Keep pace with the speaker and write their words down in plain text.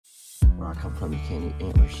Where I come from, you can't eat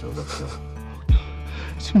antlers, so let's go.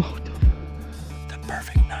 Smoked them. The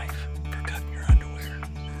perfect knife for cutting your underwear.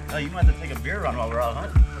 Oh, you might have to take a beer run while we're out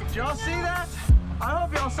hunting. Did y'all see that? I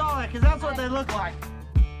hope y'all saw that, because that's what they look like.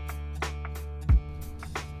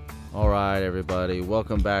 All right, everybody.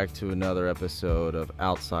 Welcome back to another episode of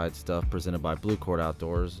Outside Stuff presented by Blue Cord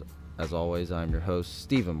Outdoors. As always, I'm your host,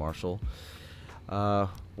 Stephen Marshall.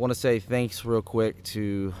 Want to say thanks real quick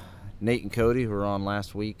to Nate and Cody, who were on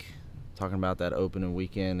last week talking about that opening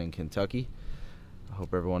weekend in Kentucky. I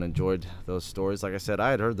hope everyone enjoyed those stories. Like I said,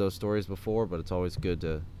 I had heard those stories before, but it's always good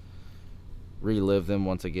to relive them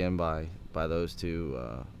once again by those two.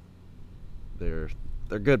 They're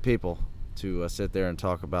good people to sit there and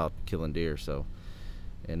talk about killing deer. So,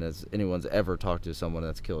 and as anyone's ever talked to someone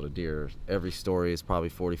that's killed a deer, every story is probably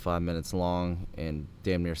 45 minutes long and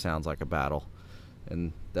damn near sounds like a battle.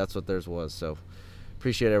 And that's what theirs was. So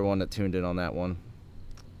appreciate everyone that tuned in on that one.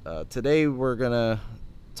 Today we're going to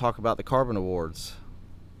talk about the Carbon Awards.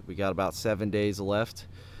 We got about 7 days left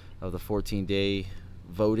of the 14-day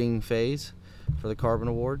voting phase for the Carbon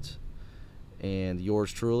Awards. And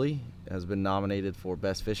yours truly has been nominated for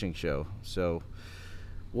Best Fishing Show. So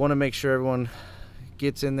want to make sure everyone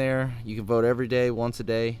gets in there. You can vote every day, once a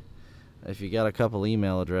day. If you got a couple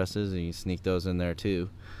email addresses, you can sneak those in there too.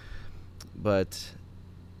 But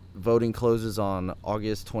voting closes on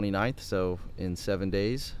August 29th, so in 7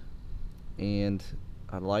 days. And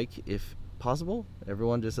I'd like, if possible,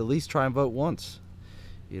 everyone just at least try and vote once.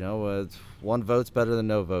 You know, one vote's better than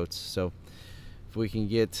no votes. So if we can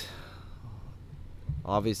get,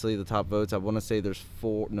 obviously, the top votes, I want to say there's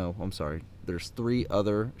there's 3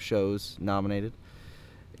 other shows nominated.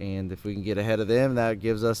 And if we can get ahead of them, that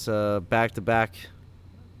gives us a back-to-back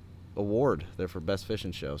award there for Best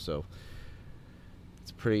Fishing Show. So it's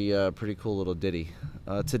a pretty cool little ditty.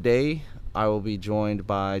 Today, I will be joined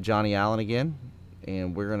by Johnny Allen again,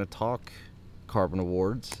 and we're going to talk Carbon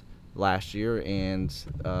Awards last year and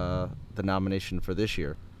the nomination for this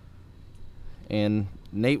year. And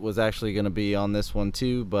Nate was actually going to be on this one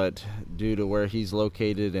too, but due to where he's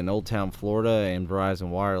located in Old Town, Florida, and Verizon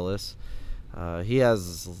Wireless, he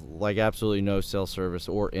has like absolutely no cell service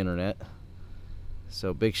or internet.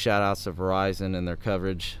 So big shout outs to Verizon and their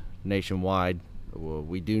coverage nationwide.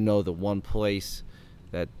 We do know the one place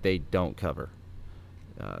that they don't cover.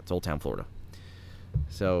 It's Old Town, Florida.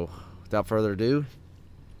 So without further ado,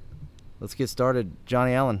 let's get started.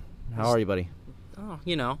 Johnny Allen, how are you, buddy? Oh,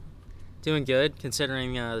 doing good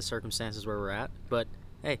considering the circumstances where we're at. But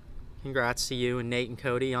hey, congrats to you and Nate and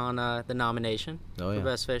Cody on the nomination for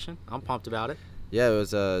Best Fishing. I'm pumped about it. Yeah,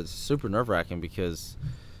 it was super nerve-wracking because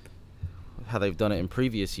how they've done it in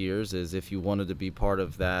previous years is if you wanted to be part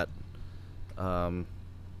of that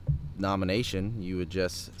nomination, you would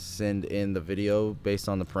just send in the video based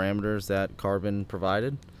on the parameters that Carbon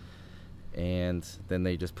provided, and then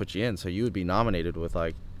they just put you in. So you would be nominated with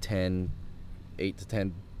like 8 to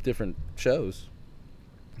 10 different shows.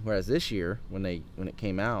 Whereas this year, when it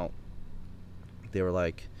came out, they were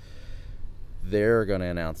like, they're going to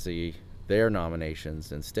announce their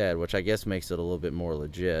nominations instead, which I guess makes it a little bit more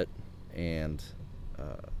legit and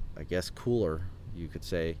I guess cooler, you could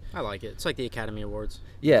say. I like it. It's like the Academy Awards.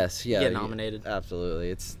 Yes, yeah. You get nominated.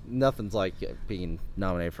 Absolutely. Nothing's like being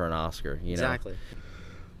nominated for an Oscar, Exactly.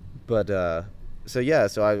 But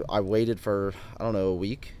so I waited for, I don't know, a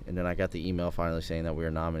week, and then I got the email finally saying that we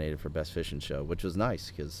were nominated for Best Fishing Show, which was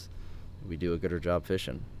nice because we do a gooder job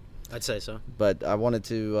fishing. I'd say so. But I wanted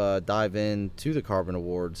to dive into the Carbon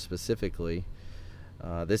Awards specifically.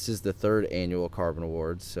 This is the 3rd annual Carbon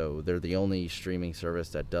Awards, so they're the only streaming service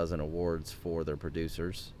that does an awards for their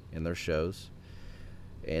producers and their shows.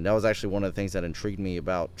 And that was actually one of the things that intrigued me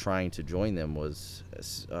about trying to join them was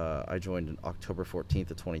I joined in October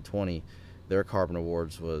 14th of 2020. Their Carbon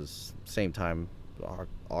Awards was same time,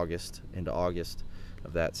 August into August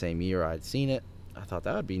of that same year. I'd seen it. I thought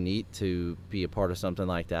that would be neat to be a part of something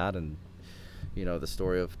like that. And, the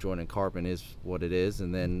story of joining Carbon is what it is.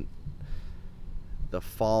 And then the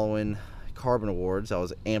following Carbon Awards, I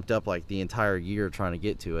was amped up like the entire year trying to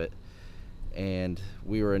get to it. And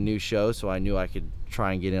we were a new show, so I knew I could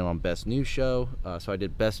try and get in on Best New Show. So I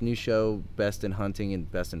did Best New Show, Best in Hunting,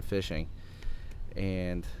 and Best in Fishing.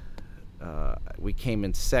 And we came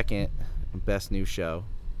in second, Best New Show.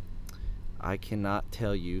 I cannot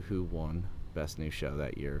tell you who won Best New Show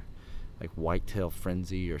that year. Like Whitetail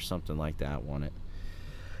Frenzy or something like that won it.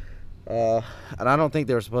 And I don't think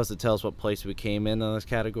they were supposed to tell us what place we came in on this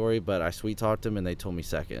category, but I sweet talked them and they told me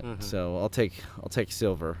second. Mm-hmm. So I'll take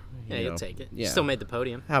silver. You'll take it. Yeah. Still made the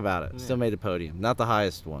podium. How about it? Yeah. Still made the podium. Not the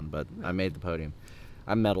highest one, but I made the podium.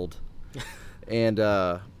 I medaled. And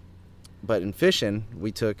but in fishing,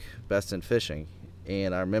 we took best in fishing.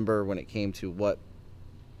 And I remember when it came to what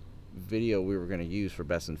video we were going to use for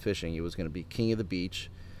best in fishing, it was going to be King of the Beach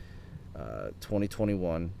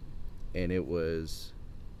 2021. And it was,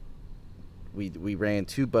 we ran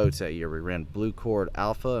 2 boats that year. We ran Blue Cord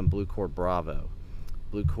Alpha and Blue Cord Bravo.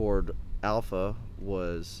 Blue Cord Alpha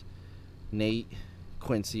was Nate,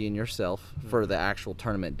 Quincy, and yourself for the actual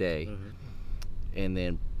tournament day. And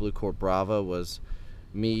then Blue Cord Bravo was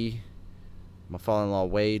me, my father-in-law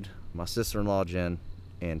Wade, my sister-in-law Jen,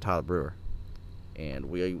 and Tyler Brewer. And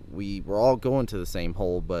we were all going to the same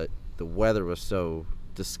hole, but the weather was so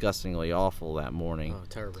disgustingly awful that morning. Oh,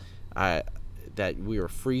 terrible. That we were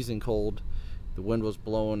freezing cold. The wind was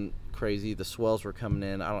blowing crazy. The swells were coming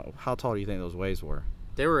in. I don't know, how tall do you think those waves were?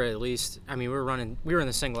 They were at least, we were in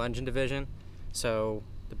the single engine division, so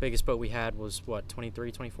the biggest boat we had was what,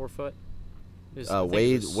 23, 24 foot?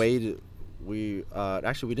 Wade, we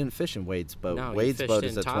actually we didn't fish in Wade's boat. No, Wade's boat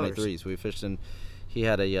is in a Tyler's. 23s. We fished in. He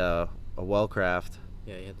had a Wellcraft.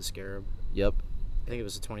 Yeah, he had the Scarab. Yep. I think it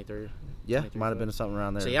was a 23. Yeah, 23 might have foot. been something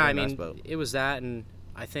around there. So yeah, Very nice boat. it was that, and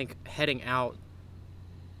I think heading out,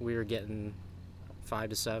 we were getting 5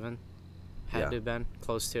 to 7. Had to have been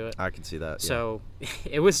close to it. I can see that. So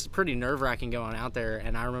it was pretty nerve-wracking going out there,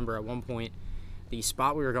 and I remember at one point, the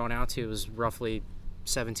spot we were going out to was roughly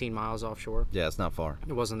 17 miles offshore. Yeah, it's not far.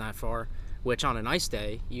 It wasn't that far, which on a nice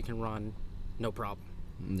day, you can run no problem.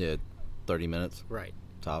 Yeah, 30 minutes. Right.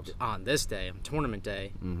 Tops. On this day, on tournament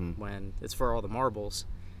day, when it's for all the marbles,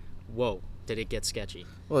 whoa, did it get sketchy.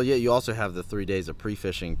 Well, yeah, you also have the 3 days of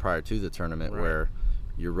pre-fishing prior to the tournament where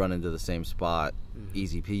you're running to the same spot,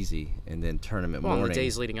 easy peasy, and then tournament morning. The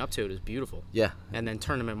days leading up to it is beautiful. Yeah. And then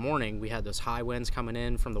tournament morning, we had those high winds coming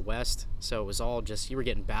in from the west, so it was all just, you were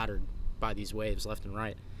getting battered by these waves left and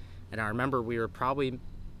right. And I remember we were probably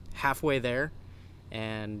halfway there,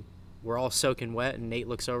 and we're all soaking wet, and Nate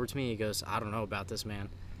looks over to me, he goes, I don't know about this, man.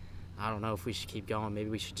 I don't know if we should keep going. Maybe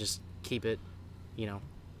we should just keep it,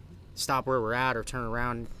 stop where we're at or turn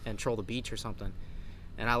around and troll the beach or something.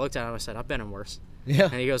 And I looked at him and I said, I've been in worse. Yeah.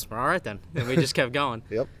 And he goes, all right then. And we just kept going.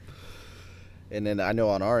 Yep. And then I know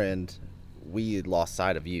on our end, we had lost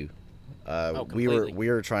sight of you. Completely. We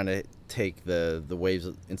were trying to take the waves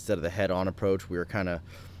instead of the head-on approach. We were kind of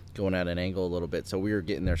going at an angle a little bit, so we were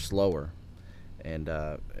getting there slower. And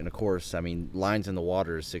of course, lines in the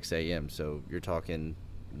water is 6 a.m. So you're talking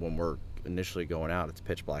when we're initially going out, it's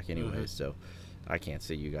pitch black anyway. So I can't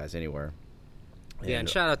see you guys anywhere. Yeah, and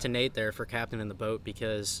shout out to Nate there for captaining the boat,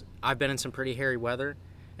 because I've been in some pretty hairy weather,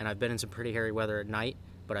 and I've been in some pretty hairy weather at night,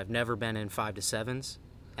 but I've never been in 5 to 7s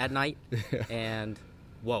at night. And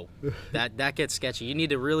whoa, that gets sketchy. You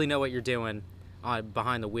need to really know what you're doing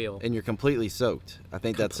behind the wheel. And you're completely soaked. I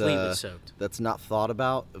think completely soaked. That's not thought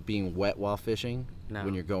about, of being wet while fishing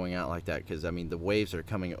when you're going out like that, because the waves are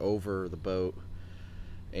coming over the boat.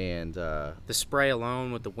 And the spray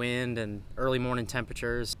alone with the wind and early morning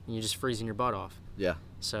temperatures, and you're just freezing your butt off. Yeah.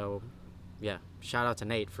 So, yeah, shout out to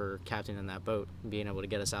Nate for captaining that boat and being able to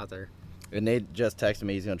get us out there. And Nate just texted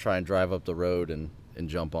me he's going to try and drive up the road and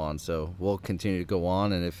jump on. So we'll continue to go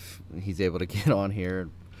on, and if he's able to get on here,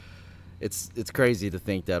 it's crazy to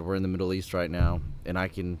think that we're in the Middle East right now, and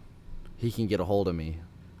he can get a hold of me.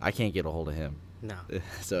 I can't get a hold of him. No.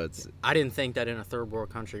 So I didn't think that in a third world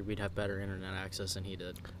country we'd have better internet access than he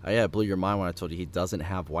did. Yeah, it blew your mind when I told you he doesn't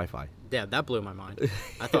have Wi-Fi. Yeah, that blew my mind.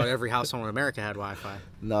 I thought every household in America had Wi-Fi.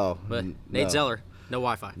 No. But Nate Zeller, no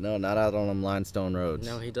Wi-Fi. No, not out on them limestone roads.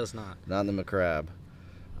 No, he does not. Not in the McCrab.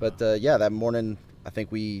 But that morning, I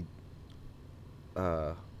think we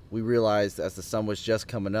realized as the sun was just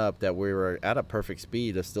coming up that we were at a perfect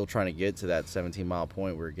speed of still trying to get to that 17-mile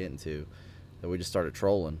point we were getting to, that we just started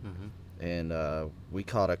trolling. And we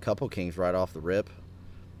caught a couple kings right off the rip.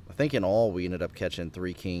 I think in all we ended up catching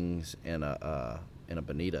 3 kings and a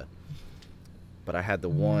bonita. But I had the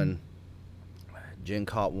one. Jen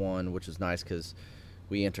caught one, which was nice because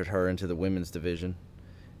we entered her into the women's division.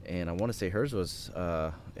 And I want to say hers was,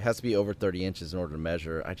 it has to be over 30 inches in order to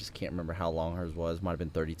measure. I just can't remember how long hers was. Might have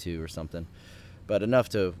been 32 or something. But enough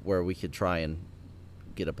to where we could try and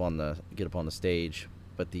get up on the stage.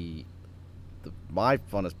 But my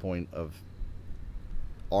funnest point of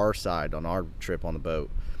our side on our trip on the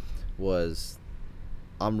boat was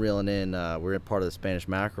I'm reeling in, we're in part of the Spanish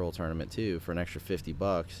mackerel tournament too for an extra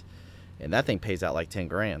 $50, and that thing pays out like 10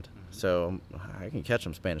 grand. So I can catch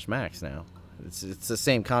them Spanish macs now. It's the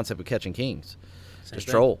same concept of catching kings. Just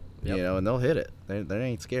troll, and they'll hit it. They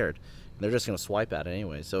ain't scared. They're just gonna swipe at it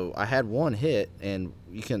anyway. So I had one hit, and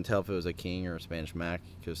you couldn't tell if it was a king or a Spanish mac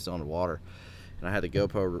because it was still in the water, and I had the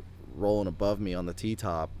GoPro rolling above me on the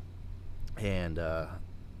T-top, and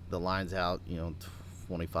the line's out,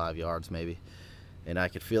 25 yards maybe, and I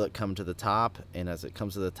could feel it come to the top, and as it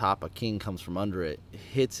comes to the top, a king comes from under it,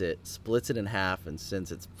 hits it, splits it in half, and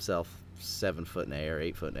sends itself 7 foot in the air,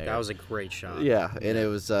 8 foot in the air. That was a great shot. Yeah, and it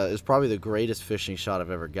was probably the greatest fishing shot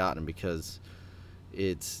I've ever gotten, because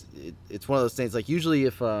it's one of those things, like usually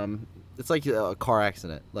if it's like a car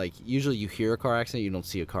accident. Like usually you hear a car accident, you don't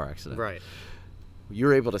see a car accident. Right.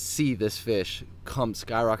 You're able to see this fish come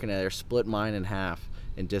skyrocketing out of there, split mine in half,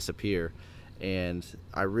 and disappear. And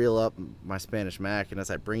I reel up my Spanish Mac, and as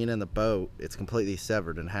I bring it in the boat, it's completely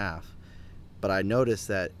severed in half. But I noticed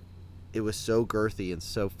that it was so girthy and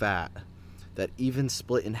so fat that even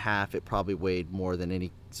split in half, it probably weighed more than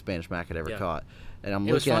any Spanish Mac had ever caught. And I'm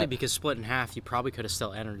It was looking funny at, because split in half, you probably could have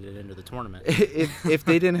still entered it into the tournament. if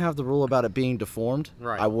they didn't have the rule about it being deformed,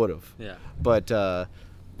 Right. I would have. Yeah. But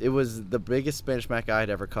it was the biggest Spanish Mac I had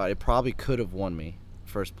ever caught. It probably could have won me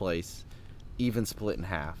first place, even split in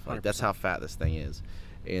half. Like, that's 100%. how fat this thing is.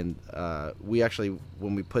 And we actually,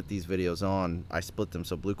 when we put these videos on, I split them.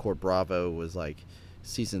 So Blue Court Bravo was like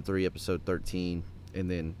season 3, episode 13, and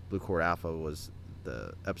then Blue Court Alpha was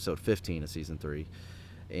the episode 15 of season 3,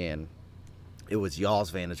 and it was y'all's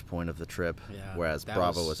vantage point of the trip, Yeah, whereas that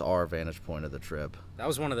Bravo was- was our vantage point of the trip. That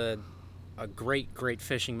was one of a great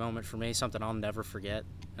fishing moment for me, something I'll never forget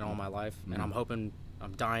in all my life. And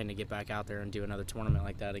I'm dying to get back out there and do another tournament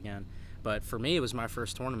like that again. But for me, it was my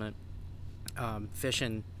first tournament,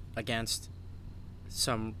 fishing against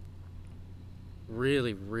some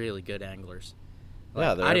really, really good anglers.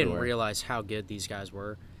 Yeah, they're I didn't everywhere. realize how good these guys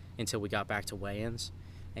were until we got back to weigh-ins,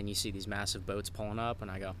 and you see these massive boats pulling up, and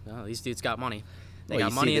I go, oh, these dudes got money. They Well, got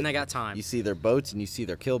you money see and the- they got time. You see their boats and you see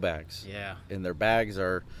their kill bags. Yeah. And their bags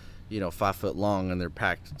are, 5 foot long, and they're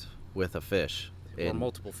packed with a fish. Or And-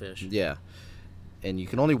 multiple fish. Yeah. And you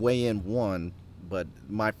can only weigh in one, but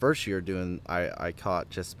my first year I caught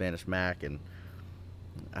just Spanish Mac, and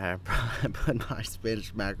I put my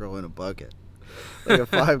Spanish mackerel in a bucket. Like a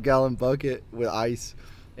 5-gallon bucket with ice,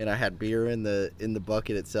 and I had beer in the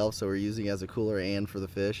bucket itself, so we're using it as a cooler and for the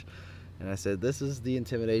fish. And I said, this is the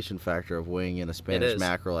intimidation factor of weighing in a Spanish is.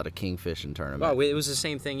 mackerel at a kingfishing tournament. Well, it was the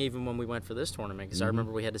same thing even when we went for this tournament, because I Mm-hmm.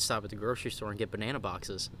 remember we had to stop at the grocery store and get banana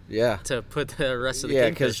boxes Yeah. to put the rest of the Yeah,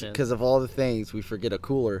 kingfish in. because of all the things, we forget a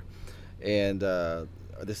cooler, and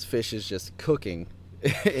this fish is just cooking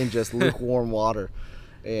in just lukewarm water,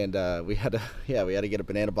 and we had to get a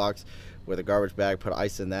banana box with a garbage bag, put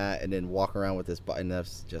ice in that, and then walk around with this, and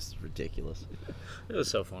that's just ridiculous. It was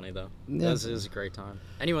so funny though. Yeah. It was a great time.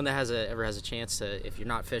 Anyone that ever has a chance to, if you're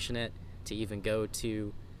not fishing it, to even go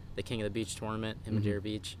to the King of the Beach tournament in Madeira Mm-hmm.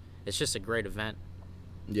 Beach, it's just a great event.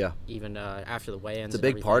 Yeah, Even after the weigh-ins, It's a and big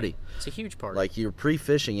everything. party. It's a huge party. like you're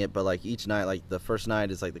pre-fishing it, but like each night, like the first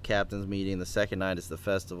night is like the captain's meeting, the second night is the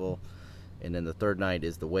festival, and then the third night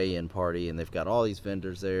is the weigh-in party, and they've got all these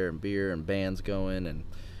vendors there and beer and bands going, and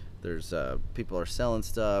there's people are selling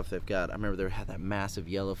stuff. They've got, I remember they had that massive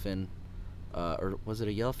yellowfin, or was it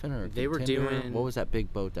a yellowfin or a They were contender? doing- What was that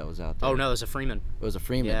big boat that was out there? oh no, it was a Freeman. It was a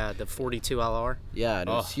Freeman. Yeah, the 42 LR. Yeah, and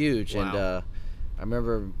it was Oh, huge. wow. And I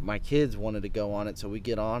remember my kids wanted to go on it, so we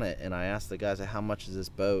get on it, and I asked the guys, how much is this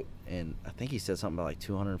boat? And I think he said something about like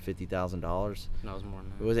 $250,000. No, it was more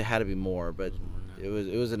than that. It had to be more, but it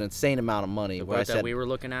was an insane amount of money. The Where I boat said, that we were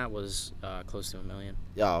looking at was close to $1 million.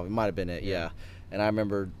 oh, it might have been it, yeah. And I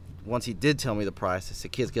remember once he did tell me the price, I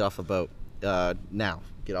said, kids, get off the boat now.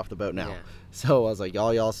 Get off the boat now. Yeah. So I was like,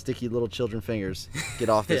 y'all sticky little children fingers, get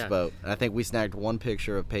off this Yeah. boat. And I think we snagged one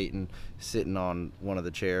picture of Peyton sitting on one of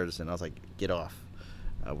the chairs, and I was like, get off.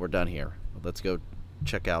 We're done here. Let's go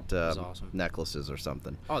check out was awesome. necklaces or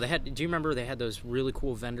something. Oh, do you remember they had those really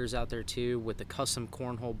cool vendors out there too with the custom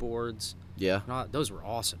cornhole boards? Yeah. No, those were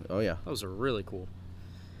awesome. Oh, yeah. Those are really cool.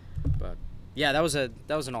 But yeah, that was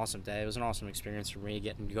an awesome day. It was an awesome experience for me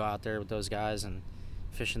getting to go out there with those guys and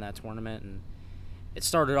fishing that tournament. And it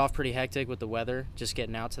started off pretty hectic with the weather, just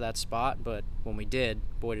getting out to that spot. But when we did,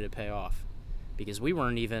 boy, did it pay off. Because we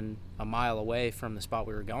weren't even a mile away from the spot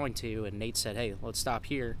we were going to, and Nate said, hey, let's stop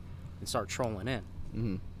here and start trolling in.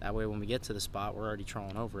 Mm-hmm. That way when we get to the spot, we're already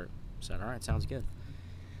trolling over it. I said, all right, sounds good.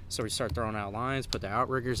 So we start throwing out lines, put the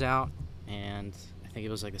outriggers out, and I think it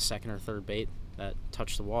was like the second or third bait that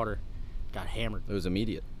touched the water. Got hammered. It was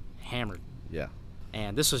immediate. Hammered. Yeah.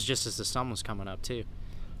 And this was just as the sun was coming up, too.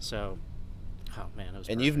 So, oh, man, it was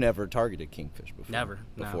And perfect. you've never targeted kingfish before? Never,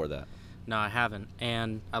 no. Before that? No, I haven't.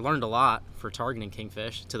 And I learned a lot for targeting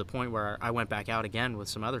kingfish to the point where I went back out again with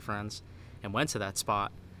some other friends and went to that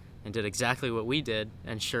spot and did exactly what we did.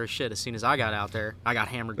 And sure as shit, as soon as I got out there, I got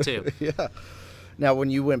hammered too. Yeah. Now,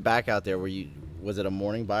 when you went back out there, was it a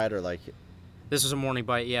morning bite or like? This was a morning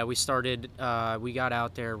bite. Yeah, we started. We got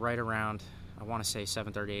out there right around, I want to say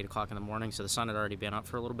 7:30, 8 o'clock in the morning. So the sun had already been up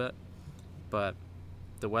for a little bit, but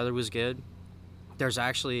the weather was good. There was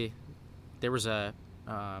a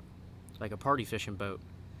like a party fishing boat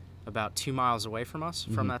about 2 miles away from us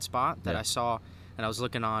from that spot that I saw, and I was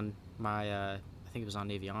looking on my I think it was on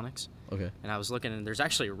Navionics. Okay. And I was looking, and there's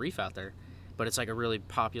actually a reef out there, but it's like a really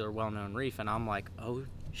popular, well-known reef, and I'm like, oh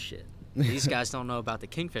shit, these guys don't know about the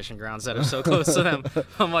kingfishing grounds that are so close to them.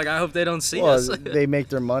 I'm like, I hope they don't see us. They make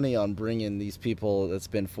their money on bringing these people that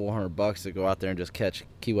spend $400 to go out there and just catch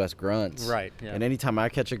Key West grunts. Right. Yeah. And anytime I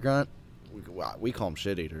catch a grunt, we call them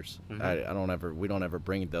shit eaters. We don't ever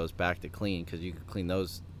bring those back to clean, because you can clean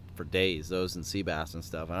those for days, those and sea bass and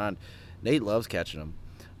stuff. And Nate loves catching them,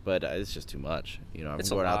 but it's just too much. I'm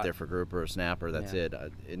going out there for grouper or snapper. That's it.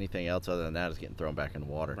 Anything else other than that is getting thrown back in the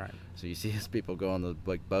water. Right. So you see these people go on the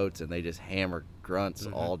boats and they just hammer grunts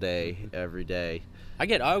all day, every day. I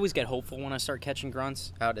always get hopeful when I start catching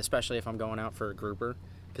grunts out, especially if I'm going out for a grouper,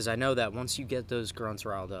 because I know that once you get those grunts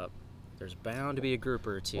riled up, there's bound to be a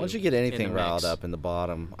grouper or two. Once you get anything riled up in the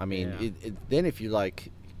bottom, I mean, then if you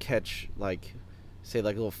catch say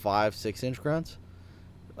little 5-6 inch grunts,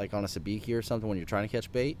 like on a sabiki or something, when you're trying to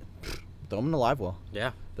catch bait, throw them in the live well.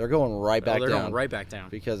 Yeah. They're going right back down. They're going right back down.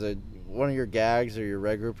 Because one of your gags or your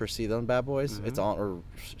red grouper see them bad boys, it's on, or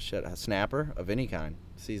shit, a snapper of any kind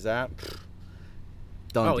sees that.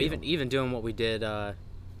 Done deal. even doing what we did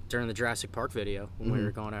during the Jurassic Park video when we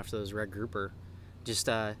were going after those red grouper. Just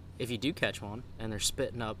if you do catch one and they're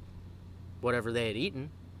spitting up whatever they had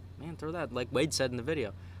eaten, man, throw that, like Wade said in the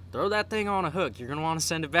video, throw that thing on a hook. You're going to want to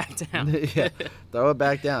send it back down. Yeah, throw it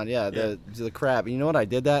back down. Yeah, the crab. You know what? I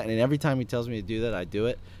did that, and every time he tells me to do that, I do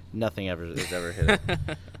it. Nothing has ever hit it.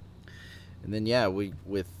 And then, we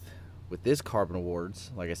with this Carbon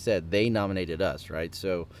Awards, like I said, they nominated us, right?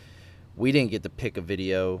 So we didn't get to pick a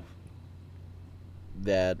video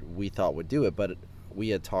that we thought would do it, but we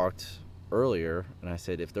had talked earlier, and I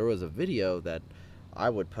said if there was a video that I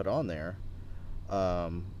would put on there,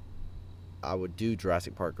 I would do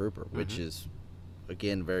Jurassic Park grouper, which is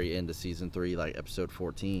again very end of season 3, like episode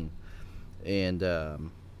 14,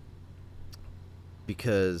 and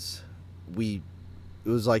because it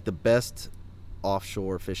was like the best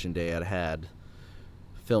offshore fishing day I'd had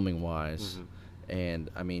filming wise, and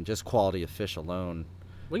I mean just quality of fish alone.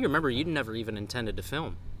 Well, you remember you never even intended to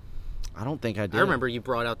film. I don't think I did. I remember you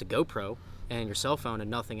brought out the GoPro and your cell phone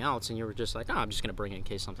and nothing else, and you were just like, I'm just going to bring it in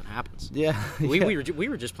case something happens. Yeah. We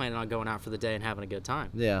were just planning on going out for the day and having a good time.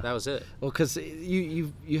 Yeah. That was it. Well, because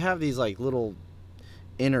you have these like little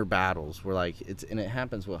inner battles where and it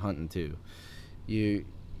happens with hunting too. You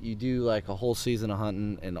do like a whole season of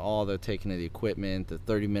hunting and all the taking of the equipment, the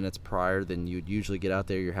 30 minutes prior than you'd usually get out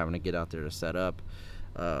there, you're having to get out there to set up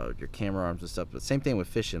your camera arms and stuff. But same thing with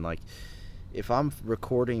fishing. Like if I'm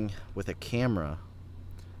recording with a camera,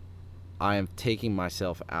 I am taking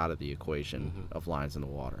myself out of the equation of lines in the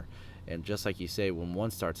water. And just like you say, when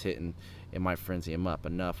one starts hitting, it might frenzy them up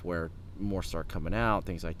enough where more start coming out,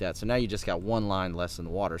 things like that. So now you just got one line less in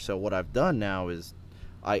the water. So what I've done now is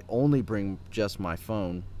I only bring just my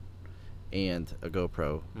phone and a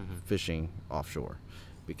GoPro fishing offshore,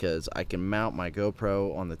 because I can mount my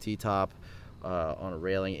GoPro on the T-top, on a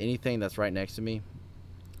railing, anything that's right next to me,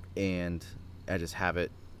 and I just have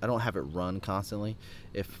it. I don't have it run constantly.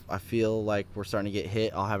 If I feel like we're starting to get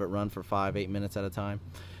hit, I'll have it run for 5-8 minutes at a time.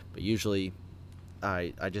 But usually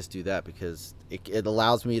I just do that because it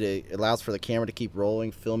allows for the camera to keep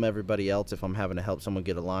rolling, film everybody else if I'm having to help someone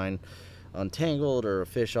get a line untangled or a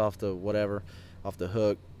fish off the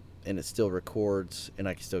hook, and it still records and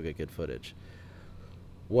I can still get good footage.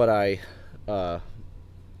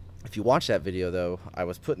 If you watch that video though, I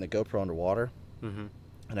was putting the GoPro underwater,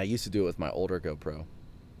 and I used to do it with my older GoPro.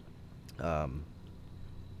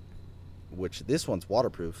 Which this one's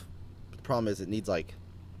waterproof. The problem is it needs like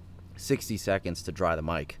 60 seconds to dry the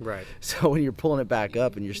mic. Right. So when you're pulling it back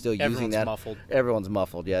up and you're still using that, muffled. Everyone's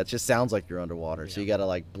muffled. Yeah, it just sounds like you're underwater. Yeah. So you got to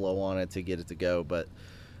like blow on it to get it to go. But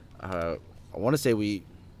I want to say we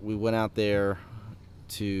went out there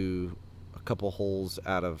to a couple holes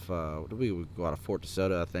out of we go out of Fort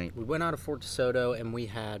DeSoto, I think. We went out of Fort DeSoto and we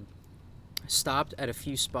had stopped at a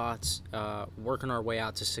few spots, working our way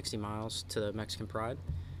out to 60 miles to the Mexican Pride,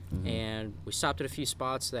 and we stopped at a few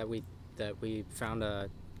spots that we found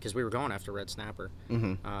because we were going after red snapper.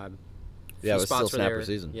 Yeah, it was still snapper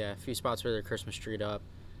season. Yeah, a few spots where they're Christmas treed up.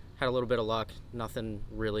 Had a little bit of luck, nothing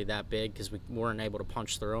really that big because we weren't able to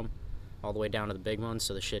punch through them all the way down to the big ones,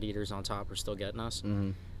 so the shit eaters on top were still getting us.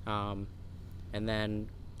 And then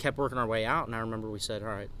kept working our way out, and I remember we said, all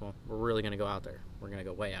right, well, we're really going to go out there. We're going to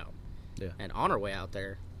go way out. Yeah. And on our way out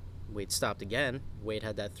there, Wade stopped again. Wade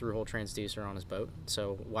had that through-hole transducer on his boat.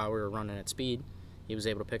 So while we were running at speed, he was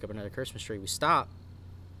able to pick up another Christmas tree. We stopped,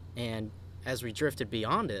 and as we drifted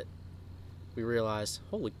beyond it, we realized,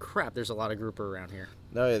 holy crap, there's a lot of grouper around here.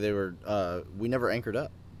 No, yeah, they were. We never anchored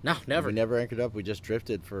up. No, never. We never anchored up. We just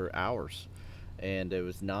drifted for hours, and it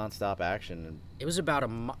was nonstop action. And It was about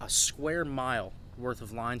a square mile worth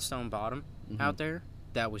of limestone bottom out there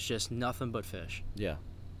that was just nothing but fish. yeah,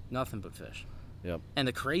 Nothing but fish. yep. And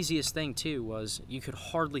the craziest thing, too, was you could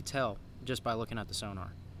hardly tell just by looking at the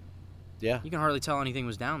sonar. Yeah. You can hardly tell anything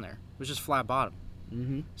was down there. It was just flat bottom.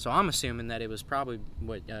 Mm-hmm. So I'm assuming that it was probably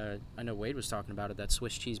what I know Wade was talking about, that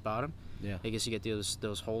Swiss cheese bottom. Yeah. I guess you get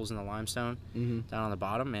those holes in the limestone Mm-hmm. down on the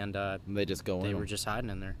bottom, and They just go in. they them. were just hiding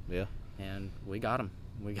in there. Yeah. And we got them.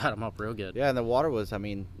 We got them up real good. Yeah, and the water was,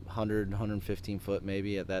 100, 115 foot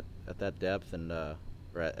maybe at that depth, and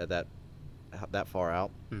or at that far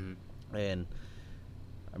out. Mm-hmm. And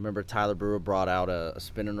I remember Tyler Brewer brought out a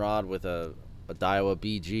spinning rod with a Daiwa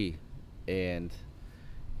BG, and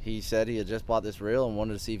he said he had just bought this reel and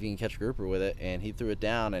wanted to see if he can catch grouper with it, and he threw it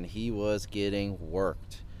down, and he was getting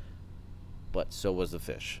worked. But so was the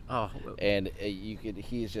fish. Oh, And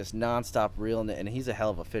he's just nonstop reeling it, and he's a hell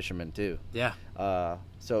of a fisherman too. yeah.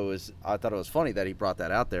 So I thought it was funny that he brought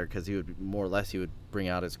that out there, because he would bring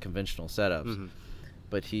out his conventional setups. Mm-hmm.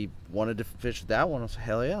 But he wanted to fish that one. I was like,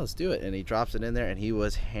 hell yeah, let's do it. And he drops it in there, and he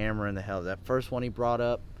was hammering the hell. That first one he brought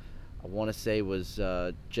up, I want to say was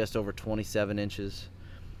just over 27 inches.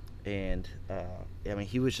 And,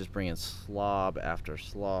 he was just bringing slob after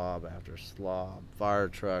slob after slob. Fire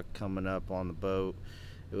truck coming up on the boat.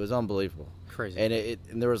 It was unbelievable. Crazy. And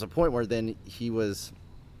and there was a point where then he was,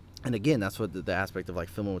 and again, that's what the aspect of like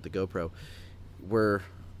filming with the GoPro. We're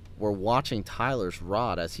watching Tyler's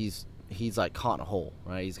rod as he's like caught in a hole,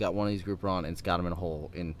 right? He's got one of these grouper on, and it's got him in a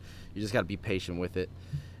hole, and you just got to be patient with it,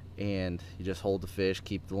 and you just hold the fish,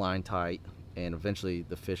 keep the line tight, and eventually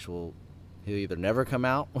the fish he'll either never come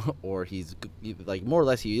out, or he's like, more or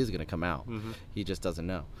less he is going to come out. Mm-hmm. He just doesn't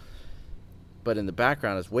know. But in the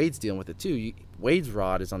background, as Wade's dealing with it too, Wade's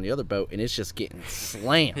rod is on the other boat, and it's just getting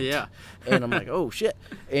slammed. Yeah. And I'm like, oh shit.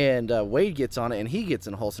 And Wade gets on it, and he gets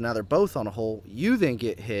in a hole. So now they're both on a hole. You then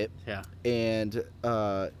get hit. Yeah. And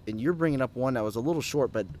you're bringing up one that was a little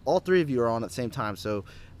short, but all three of you are on at the same time. So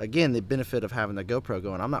again, the benefit of having the GoPro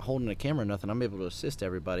going, I'm not holding the camera or nothing. I'm able to assist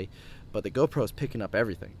everybody, but the GoPro is picking up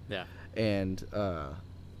everything. Yeah. And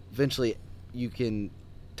eventually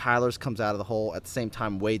Tyler's comes out of the hole at the same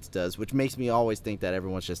time Wade's does, which makes me always think that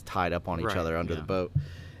everyone's just tied up on each Right, other under the boat.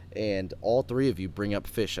 And all three of you bring up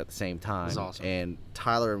fish at the same time. That's awesome. And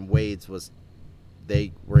Tyler and Wade's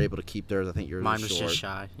they were able to keep theirs. I think yours Mine was was short. just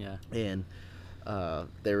shy. Yeah. And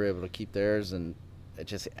they were able to keep theirs and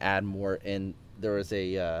just add more. And there was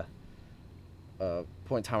a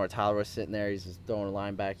point in time where Tyler was sitting there. He's just throwing a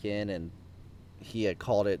line back in, and he had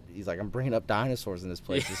called it. He's like, I'm bringing up dinosaurs in this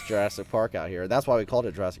place. It's Jurassic Park out here. And that's why we called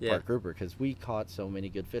it Jurassic Park grouper, because we caught so many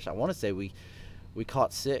good fish. I want to say we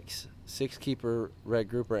caught six keeper red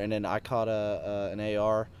grouper, and then I caught an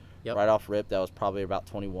AR right off rip that was probably about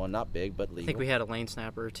 21, not big but legal. I think we had a lane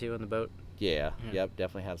snapper or two in the boat. Yeah. Yep,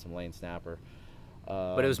 definitely had some lane snapper.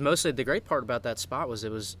 But it was mostly, the great part about that spot was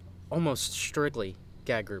it was almost strictly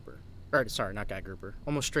gag grouper. Or, sorry, not gag grouper.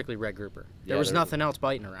 Almost strictly red grouper. There was nothing else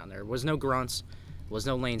biting around there. There was no grunts. There was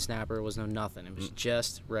no lane snapper. There was no nothing. It was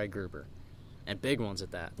just red grouper. And big ones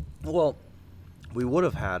at that. Well, we would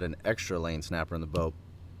have had an extra lane snapper in the boat,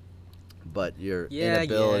 but your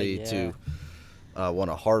inability to want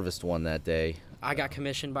to harvest one that day. I got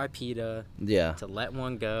commissioned by PETA Yeah. to let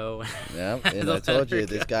one go. Yeah, and I told you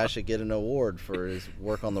this guy should get an award for his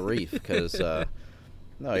work on the reef, because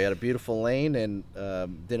no, he had a beautiful lane and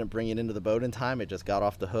didn't bring it into the boat in time. It just got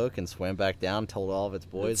off the hook and swam back down, told all of its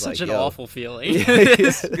boys, It's like, such an yo. awful feeling,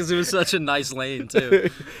 because it was such a nice lane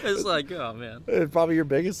too. It's like, oh man. It's probably your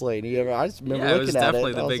biggest lane you ever. I just remember Yeah, it looking was at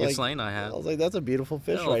definitely it. the I was biggest like- lane I had. I was like, that's a beautiful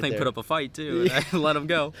fish That little right thing there. put up a fight too, and I let him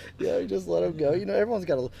go. Yeah, you just let him go. You know, everyone's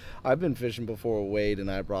got a. I've been fishing before with Wade,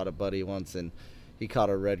 and I brought a buddy once, and he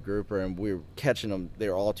caught a red grouper, and we were catching them. They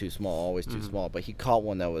were all too small, always too small. But he caught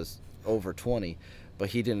one that was over 20, but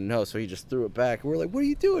he didn't know, so he just threw it back. And we're like, "What are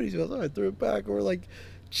you doing?" He goes, "Oh, I threw it back." And we're like,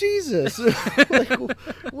 "Jesus, like,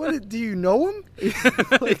 what? Do you know him?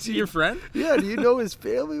 Like, is he your friend? Yeah, do you know his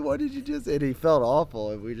family? What did you just?" And he felt awful,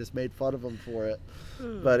 and we just made fun of him for it.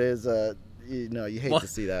 But it's you hate to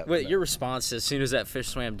see that. Wait, your response as soon as that fish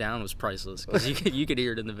swam down was priceless, because you could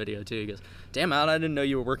hear it in the video too. He goes, "Damn, Al, I didn't know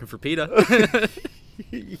you were working for PETA."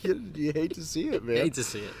 you hate to see it, man. I hate to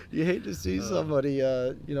see it. You hate to see somebody,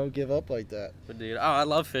 give up like that. But dude, I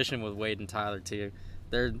love fishing with Wade and Tyler too.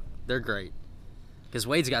 They're they're great. Because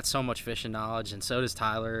Wade's got so much fishing knowledge, and so does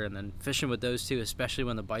Tyler. And then fishing with those two, especially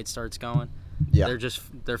when the bite starts going, Yeah.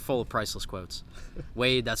 they're full of priceless quotes.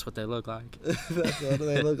 Wade, that's what they look like. That's what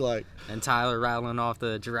they look like. And Tyler rattling off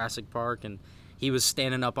the Jurassic Park, and he was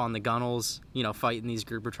standing up on the gunnels, fighting these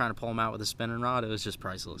grouper trying to pull him out with a spinning rod. It was just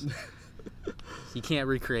priceless. You can't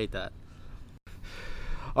recreate that.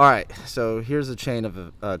 All right, so here's a change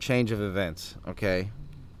of events. Okay,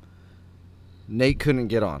 Nate couldn't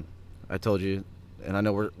get on. I told you, and I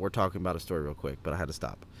know we're talking about a story real quick, but I had to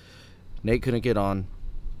stop. Nate couldn't get on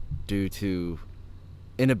due to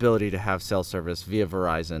inability to have cell service via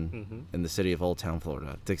Verizon in the city of Old Town,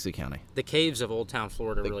 Florida, Dixie County. The caves of Old Town,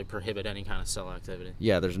 Florida really prohibit any kind of cell activity.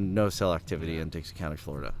 Yeah, there's no cell activity in Dixie County,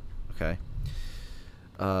 Florida. Okay.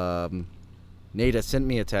 Nate had sent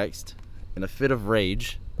me a text. In a fit of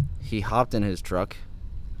rage, he hopped in his truck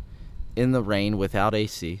in the rain without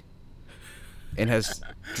AC and has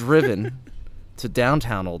driven to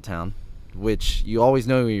downtown Old Town, which you always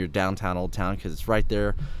know when you're downtown Old Town because it's right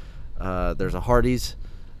there. There's a Hardee's,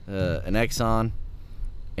 an Exxon,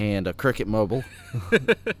 and a Cricket Mobile.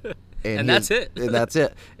 And that's it. And that's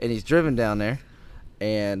it. And he's driven down there,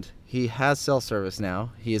 and he has cell service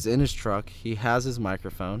now. He is in his truck. He has his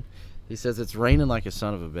microphone. He says it's raining like a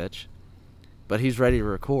son of a bitch, but he's ready to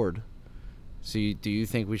record. So do you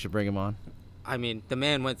think we should bring him on? I mean, the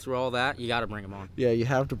man went through all that. You got to bring him on. Yeah, you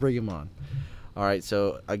have to bring him on. All right,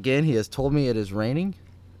 so again, he has told me it is raining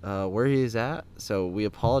where he is at, so we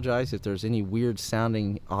apologize if there's any weird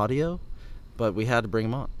sounding audio, but we had to bring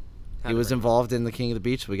him on. He was involved in the King of the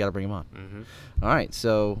Beach, so we got to bring him on. All right,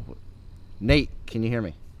 so Nate, can you hear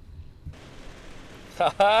me?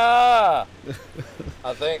 I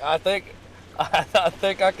think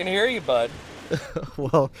I can hear you, bud.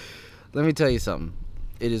 Well, let me tell you something.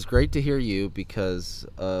 It is great to hear you because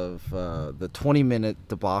of the 20-minute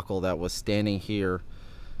debacle that was standing here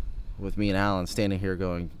with me and Alan, standing here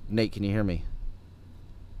going, Nate, can you hear me?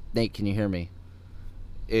 Nate, can you hear me?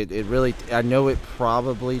 It really, I know it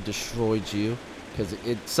probably destroyed you because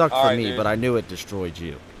it sucked for me, dude. But I knew it destroyed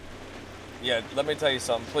you. Yeah, let me tell you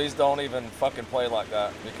something. Please don't even fucking play like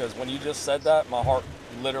that because when you just said that, my heart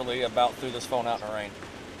literally about threw this phone out in the rain.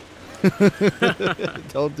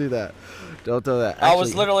 Don't do that. Don't do that. Actually, I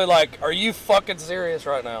was literally like, are you fucking serious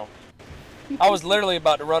right now? I was literally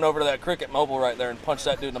about to run over to that Cricket Mobile right there and punch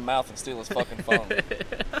that dude in the mouth and steal his fucking phone.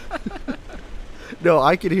 No,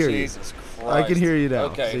 I can hear Jesus you. Christ. I can hear you now,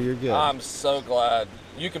 okay. So you're good. I'm so glad.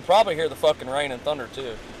 You can probably hear the fucking rain and thunder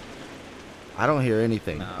too. I don't hear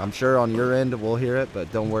anything. No. I'm sure on your end we'll hear it,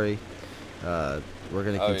 but don't worry. We're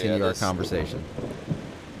going to continue our conversation.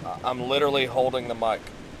 I'm literally holding the mic.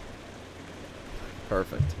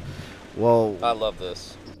 Perfect. Well, I love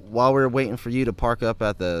this. While we were waiting for you to park up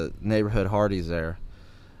at the neighborhood Hardee's there,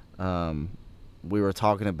 we were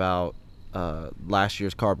talking about last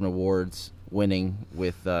year's Carbon Awards winning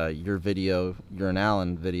with your and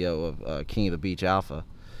Alan video of King of the Beach Alpha,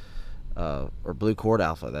 or Blue Cord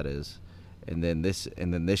Alpha, that is, and then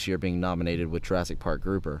this year being nominated with Jurassic Park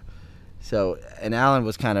Grouper. So, and Alan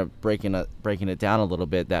was kind of breaking it down a little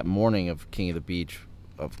bit that morning of King of the Beach,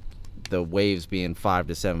 of the waves being 5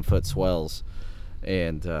 to 7 foot swells,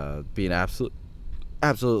 and being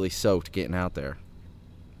absolutely soaked getting out there.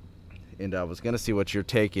 And I was gonna see what your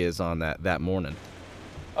take is on that morning.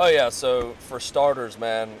 Oh yeah, so for starters,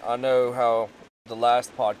 man, I know how the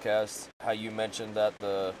last podcast, how you mentioned that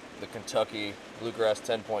the Kentucky Bluegrass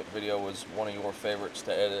 10-point video was one of your favorites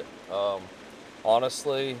to edit.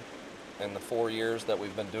 Honestly, in the 4 years that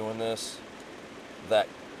we've been doing this, that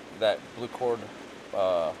Blue Cord, we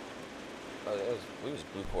was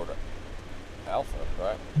Blue Cord Alpha,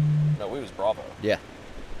 right? No, we was Bravo. Yeah.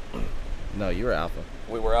 No, you were Alpha.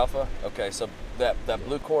 We were Alpha? Okay, so that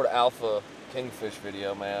Blue Cord Alpha Kingfish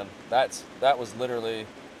video, man, that was literally,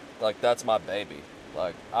 like, that's my baby.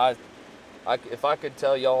 Like, if I could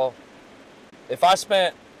tell y'all, if I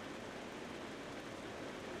spent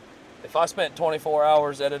 24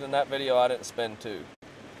 hours editing that video, I didn't spend 2.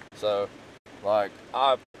 So, like,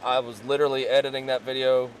 I was literally editing that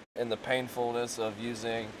video in the painfulness of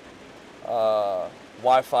using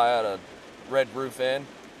Wi-Fi at a Red Roof Inn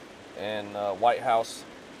in White House,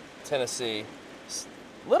 Tennessee.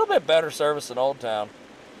 A little bit better service than Old Town,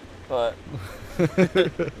 but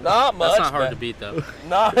not much. That's not hard to beat, though.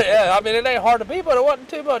 Yeah, I mean, it ain't hard to beat, but it wasn't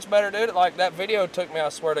too much better, dude. Like, that video took me, I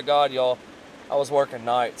swear to God, y'all, I was working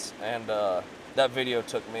nights, and that video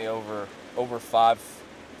took me over 5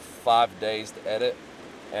 days to edit,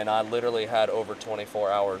 and I literally had over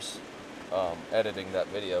 24 hours editing that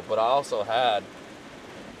video. But I also had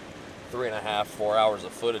 3.5, 4 hours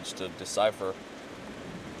of footage to decipher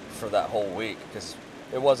for that whole week, because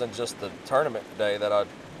it wasn't just the tournament day that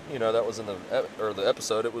that was in the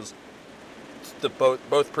episode. It was the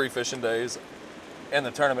both pre-fishing days and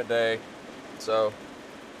the tournament day. So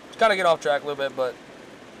just kind of get off track a little bit, but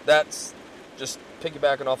that's just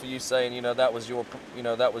piggybacking off of you saying, that was your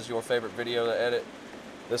favorite video to edit.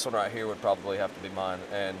 This one right here would probably have to be mine.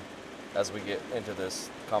 And as we get into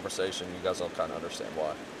this conversation, you guys will kind of understand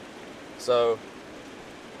why. So,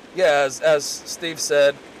 yeah, as Steve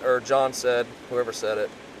said, or John said, whoever said it,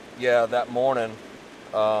 yeah, that morning,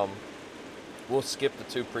 we'll skip the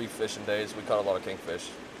 2 pre-fishing days. We caught a lot of kingfish,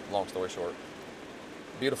 long story short.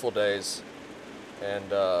 Beautiful days, and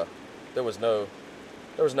there was no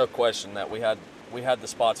question that we had the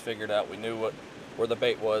spots figured out. We knew where the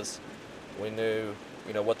bait was. We knew,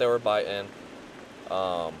 what they were biting.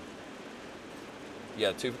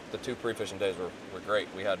 Yeah, the 2 pre-fishing days were great.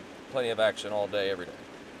 We had plenty of action all day, every day.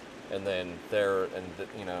 And then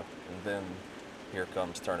then here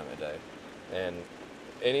comes tournament day. And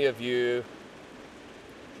any of you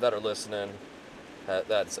that are listening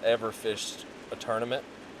that's ever fished a tournament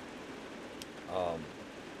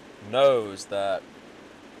knows that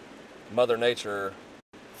Mother Nature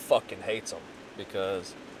fucking hates them,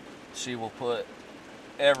 because she will put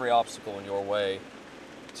every obstacle in your way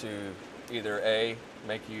to either A,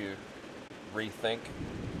 make you rethink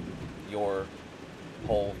your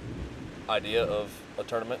whole idea of a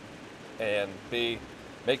tournament, and B,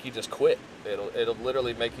 make you just quit. It'll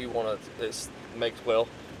literally make you want to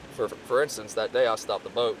for instance, that day I stopped the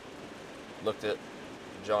boat, looked at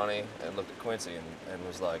Johnny and looked at Quincy and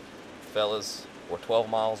was like, fellas, we're 12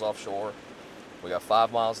 miles offshore. We got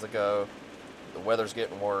 5 miles to go. The weather's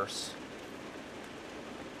getting worse.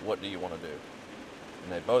 What do you want to do?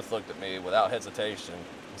 And they both looked at me without hesitation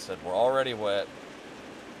and said, we're already wet.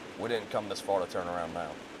 We didn't come this far to turn around now.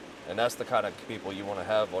 And that's the kind of people you want to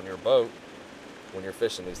have on your boat when you're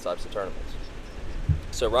fishing these types of tournaments.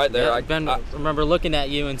 So right there, I remember looking at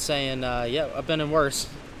you and saying, yeah, I've been in worse.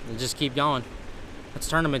 And just keep going. It's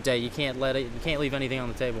tournament day. You can't leave anything on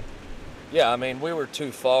the table. Yeah, I mean, we were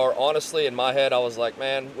too far. Honestly, in my head, I was like,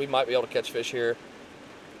 man, we might be able to catch fish here.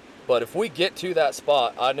 But if we get to that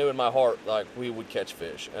spot, I knew in my heart, like, we would catch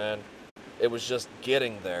fish. And it was just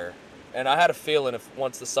getting there. And I had a feeling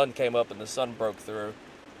once the sun came up and the sun broke through,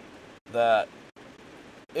 that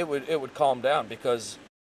it would calm down, because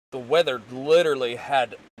the weather literally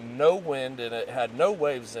had no wind in it, had no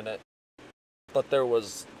waves in it, but it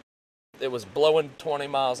was blowing 20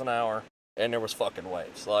 miles an hour, and there was fucking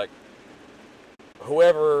waves. Like,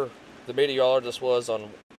 whoever the meteorologist was on,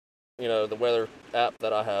 the weather app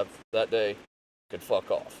that I have that day could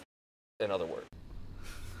fuck off, in other words.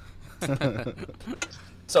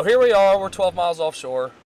 So here we are, we're 12 miles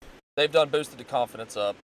offshore. They've done boosted the confidence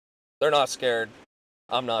up. They're not scared.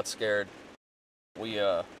 I'm not scared. We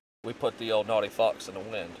put the old Naughty Fox in the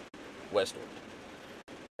wind westward.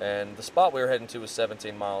 And the spot we were heading to was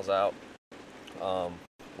 17 miles out.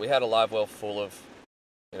 We had a live well full of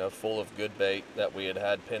good bait that we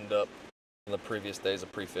had pinned up in the previous days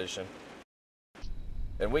of pre-fishing.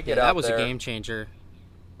 And we get out there. That was a game changer.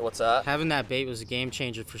 What's that? Having that bait was a game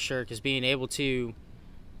changer for sure, because being able to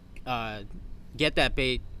get that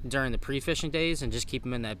bait during the pre-fishing days and just keep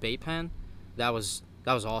them in that bait pen, that was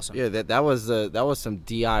awesome. Yeah, that was some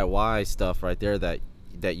DIY stuff right there that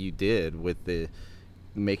you did with the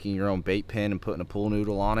making your own bait pen and putting a pool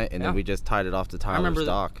noodle on it, and then we just tied it off to Tyler's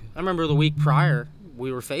dock. I remember the week prior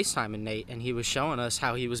we were FaceTiming Nate, and he was showing us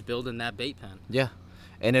how he was building that bait pen. Yeah.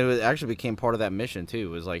 And it actually became part of that mission, too.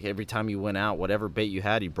 It was like every time you went out, whatever bait you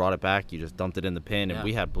had, you brought it back, you just dumped it in the pen. And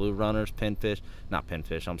we had blue runners, we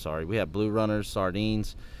had blue runners,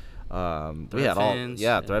 sardines. We had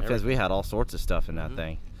thread fins. We had all sorts of stuff in that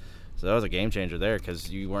thing. So that was a game changer there, because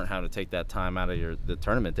you weren't having to take that time out of the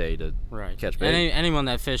tournament day to catch bait. Anyone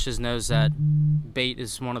that fishes knows that bait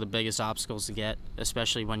is one of the biggest obstacles to get,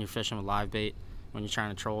 especially when you're fishing with live bait, when you're trying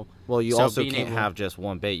to troll. Well, you also can't have just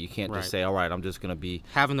one bait. You can't just say, all right, I'm just going to be...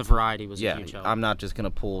 Having the variety was a huge help. I'm not just going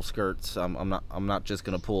to pull skirts. I'm not just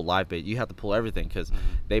going to pull live bait. You have to pull everything, because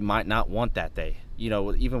they might not want that day.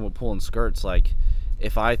 Even with pulling skirts, like,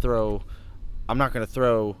 if I throw... I'm not going to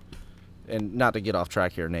throw... And not to get off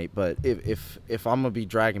track here, Nate, but if I'm going to be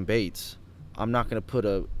dragging baits, I'm not going to put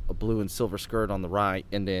a blue and silver skirt on the right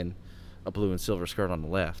and then a blue and silver skirt on the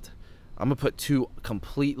left. I'm going to put 2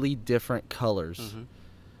 completely different colors.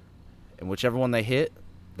 And whichever one they hit,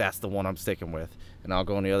 that's the one I'm sticking with. And I'll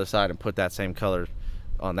go on the other side and put that same color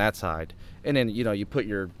on that side. And then, you put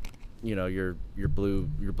your blue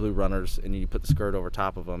runners, and you put the skirt over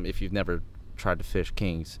top of them if you've never tried to fish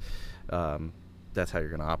kings. that's how you're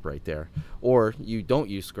going to operate there. Or you don't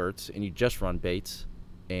use skirts and you just run baits.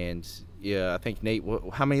 And yeah, I think Nate,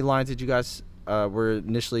 how many lines did you guys were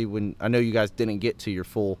initially, when I know you guys didn't get to your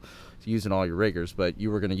full using all your riggers, but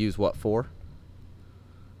you were going to use what, 4?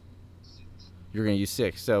 You're going to use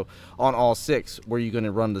 6. So on all 6, were you going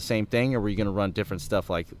to run the same thing, or were you going to run different stuff,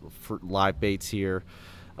 like for live baits here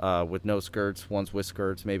with no skirts, ones with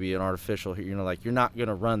skirts, maybe an artificial here? Like, you're not going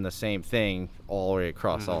to run the same thing all the way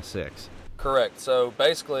across all 6. Correct. So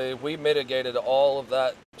basically, we mitigated all of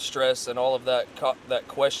that stress and all of that that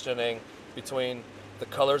questioning between the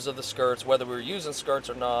colors of the skirts, whether we were using skirts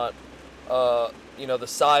or not, the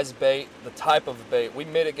size bait, the type of bait. We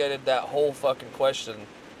mitigated that whole fucking question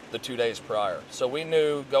the 2 days prior. So we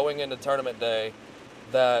knew going into tournament day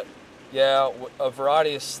that, a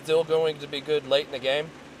variety is still going to be good late in the game,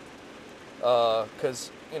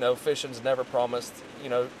 because, fishing's never promised.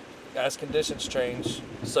 As conditions change,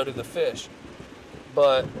 so do the fish.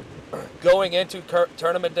 But going into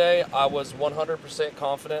tournament day, I was 100%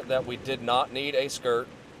 confident that we did not need a skirt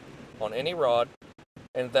on any rod,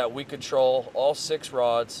 and that we could troll all 6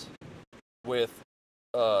 rods with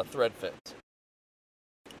thread fins.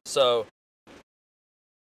 So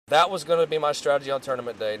that was going to be my strategy on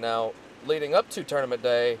tournament day. Now, leading up to tournament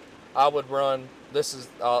day, I would run,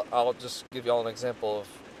 I'll just give y'all an example of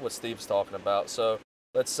what Steve's talking about. So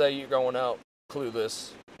let's say you're going out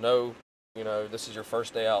clueless, this is your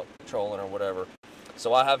first day out trolling or whatever.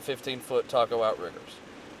 So I have 15-foot taco outriggers.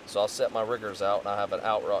 So I'll set my riggers out, and I have an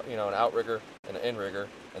outrigger and an in-rigger,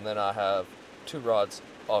 and then I have 2 rods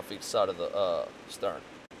off each side of the stern.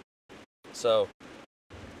 So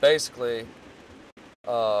basically,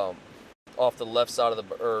 off the left side of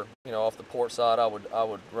off the port side, I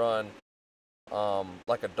would run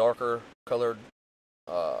like a darker colored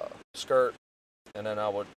skirt, and then I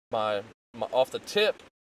would my off the tip,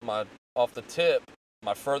 my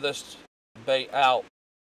furthest bait out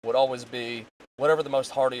would always be whatever the most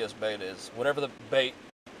hardiest bait is, whatever the bait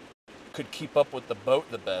could keep up with the boat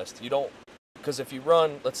the best. Because if you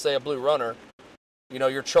run, let's say, a blue runner,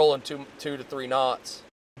 you're trolling 2 to 3 knots,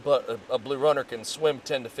 but a blue runner can swim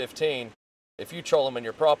 10 to 15. If you troll them in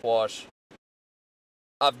your prop wash,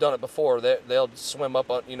 I've done it before. They'll swim up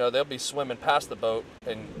on, they'll be swimming past the boat,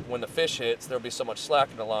 and when the fish hits, there'll be so much slack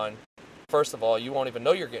in the line. First of all, you won't even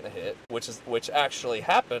know you're getting a hit, which actually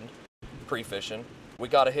happened pre-fishing. We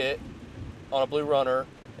got a hit on a blue runner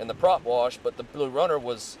in the prop wash, but the blue runner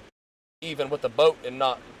was even with the boat, and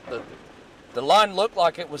not the line looked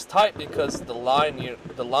like it was tight because the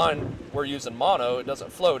line we're using mono, it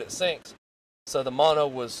doesn't float, it sinks. So the mono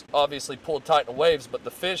was obviously pulled tight in the waves, but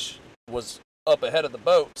the fish was up ahead of the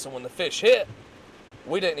boat. So when the fish hit,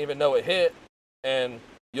 we didn't even know it hit, and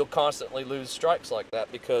you'll constantly lose strikes like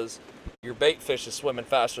that because your bait fish is swimming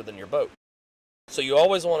faster than your boat. So you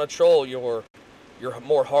always want to troll your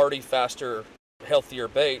more hardy, faster, healthier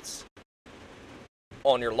baits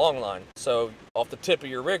on your long line. So off the tip of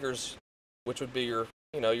your riggers, which would be your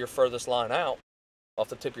furthest line out, off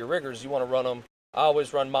the tip of your riggers, you want to run them. I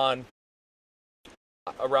always run mine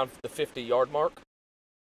around the 50-yard mark.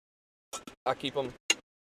 I keep them,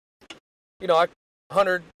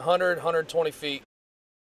 120 feet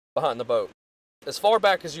behind the boat. As far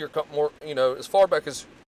back as you're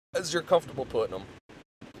as you're comfortable putting them.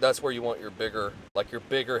 That's where you want your bigger,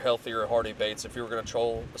 healthier, hardy baits. If you were going to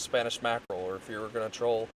troll a Spanish mackerel, or if you were going to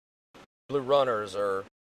troll blue runners, or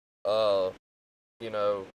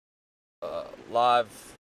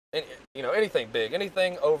live, anything big,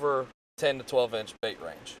 anything over 10 to 12 inch bait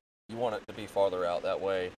range, you want it to be farther out. That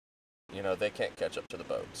way, they can't catch up to the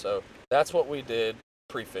boat. So that's what we did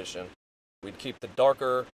pre-fishing. We'd keep the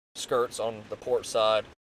darker skirts on the port side,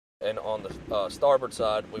 and on the starboard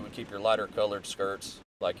side, we would keep your lighter colored skirts,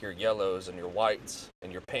 like your yellows and your whites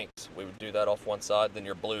and your pinks. We would do that off one side. Then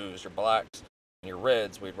your blues, your blacks, and your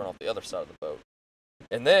reds, we'd run off the other side of the boat.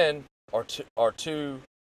 And then our two,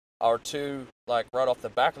 like right off the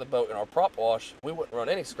back of the boat in our prop wash, we wouldn't run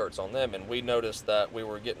any skirts on them. And we noticed that we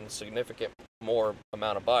were getting significant more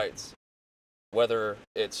amount of bites, whether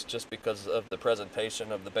it's just because of the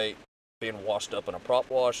presentation of the bait being washed up in a prop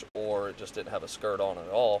wash, or it just didn't have a skirt on at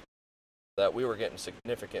all, that we were getting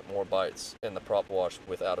significant more bites in the prop wash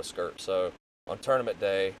without a skirt. So on tournament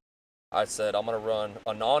day, I said I'm going to run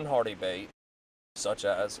a non-hardy bait, such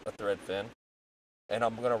as a thread fin, and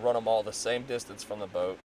I'm going to run them all the same distance from the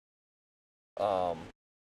boat.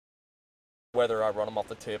 Whether I run them off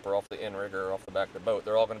the tip or off the end rigger or off the back of the boat,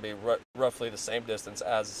 they're all going to be roughly the same distance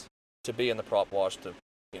as to be in the prop wash, to,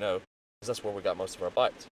 because that's where we got most of our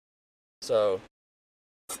bites. So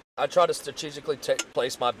I try to strategically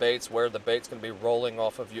place my baits where the bait's going to be rolling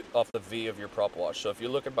off the V of your prop wash. So if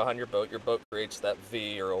you're looking behind your boat creates that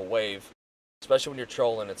V or a wave. Especially when you're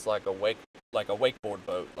trolling, it's like a wakeboard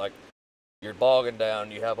boat. Like you're bogging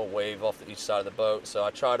down, you have a wave off each side of the boat. So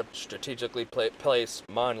I try to strategically place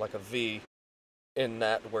mine like a V in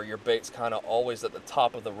that where your bait's kind of always at the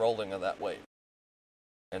top of the rolling of that wave.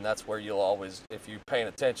 And that's where you'll always, if you're paying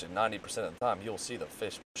attention, 90% of the time, you'll see the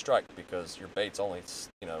fish strike because your bait's only,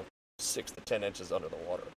 6 to 10 inches under the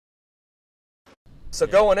water. So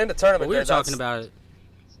going into tournament, we were talking about it.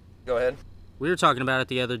 Go ahead. We were talking about it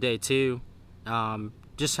the other day too,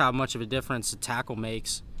 just how much of a difference the tackle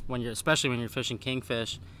makes especially when you're fishing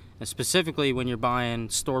kingfish, and specifically when you're buying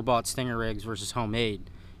store-bought stinger rigs versus homemade,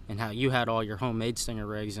 and how you had all your homemade stinger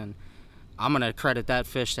rigs. And I'm gonna credit that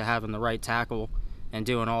fish to having the right tackle and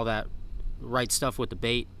doing all that right stuff with the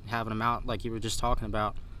bait, having them out like you were just talking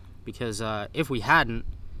about. Because if we hadn't,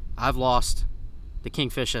 I've lost the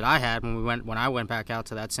kingfish that I had when I went back out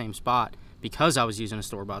to that same spot because I was using a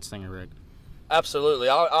store-bought stinger rig. Absolutely.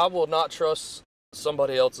 I will not trust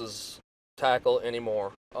somebody else's tackle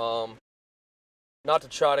anymore. Not to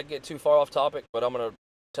try to get too far off topic, but I'm going to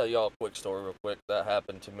tell y'all a quick story real quick that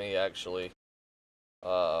happened to me actually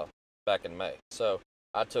back in May. So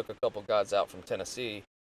I took a couple guys out from Tennessee.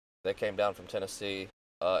 They came down from Tennessee.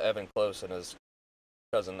 Evan Close and his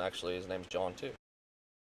cousin, actually, his name's John too.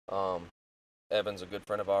 Evan's a good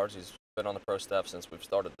friend of ours. He's been on the pro staff since we've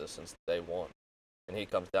started this, since day one. And he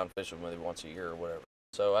comes down fishing with me once a year or whatever.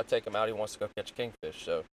 So I take him out. He wants to go catch a kingfish.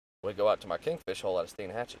 So we go out to my kingfish hole at a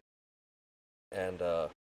Steinhatchee. And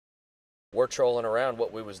we're trolling around.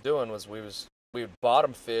 What we was doing was we would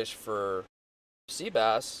bottom fish for sea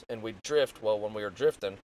bass, and we'd drift. Well, when we were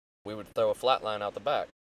drifting, we would throw a flat line out the back.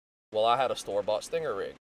 Well, I had a store-bought stinger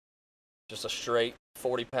rig. Just a straight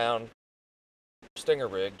 40-pound stinger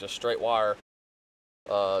rig, just straight wire,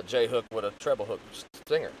 J-hook with a treble hook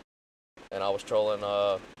stinger. And I was trolling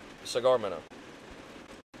cigar minnow.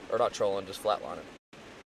 Or not trolling, just flatlining.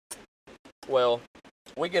 Well,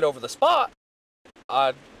 we get over the spot.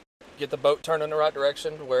 I get the boat turned in the right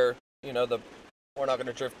direction where, we're not going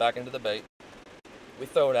to drift back into the bait. We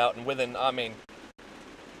throw it out, and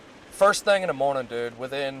first thing in the morning, dude,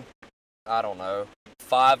 within,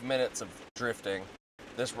 5 minutes of drifting,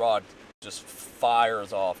 this rod just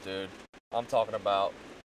fires off, dude. I'm talking about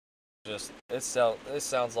it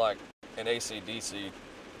sounds like an AC/DC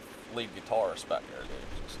lead guitarist back there, dude.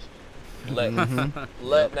 Just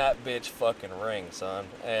letting that bitch fucking ring, son.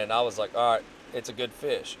 And I was like, all right, it's a good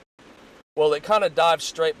fish. Well, it kind of dives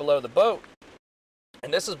straight below the boat.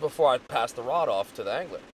 And this is before I passed the rod off to the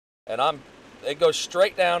angler. And it goes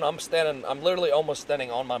straight down. I'm literally almost standing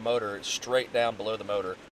on my motor. It's straight down below the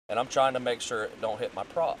motor. And I'm trying to make sure it don't hit my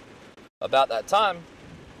prop. About that time,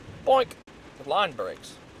 boink, the line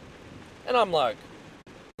breaks. And I'm like,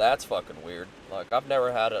 that's fucking weird. Like, I've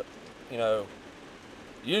never had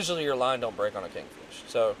usually your line don't break on a kingfish.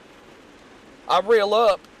 So I reel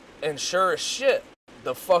up, and sure as shit,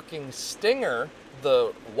 the fucking stinger,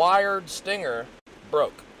 the wired stinger,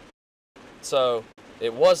 broke. So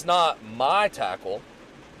it was not my tackle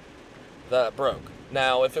that broke.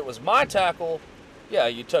 Now, if it was my tackle, yeah,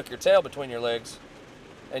 you tuck your tail between your legs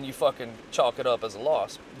and you fucking chalk it up as a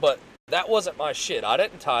loss. But that wasn't my shit. I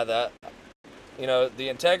didn't tie that. The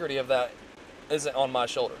integrity of that isn't on my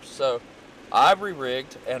shoulders. So I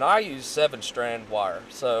re-rigged, and I use 7-strand wire.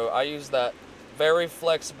 So I use that very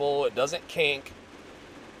flexible. It doesn't kink.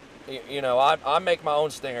 I make my own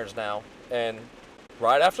stingers now. And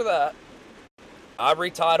right after that, I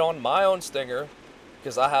retied on my own stinger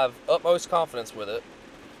because I have utmost confidence with it.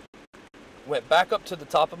 Went back up to the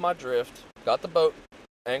top of my drift, got the boat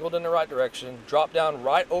angled in the right direction, dropped down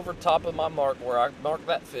right over top of my mark where I marked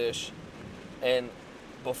that fish, and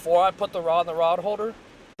before I put the rod in the rod holder,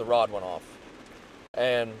 the rod went off.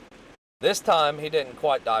 And this time he didn't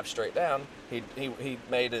quite dive straight down. He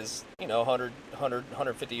made his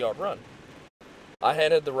 150 yard run. I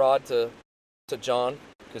handed the rod to John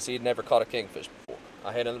because he had never caught a kingfish before.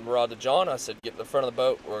 I handed the rod to John. I said, get to the front of the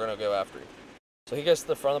boat. We're gonna go after him. So he gets to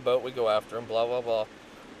the front of the boat. We go after him. Blah blah blah.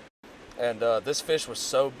 And this fish was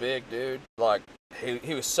so big, dude. Like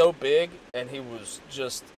he was so big, and he was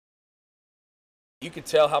just. You could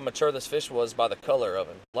tell how mature this fish was by the color of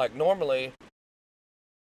him. Like normally,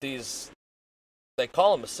 they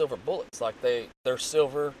call them silver bullets. Like they're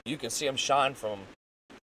silver. You can see them shine from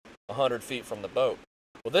 100 feet from the boat.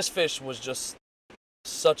 Well, this fish was just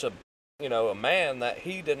such a man that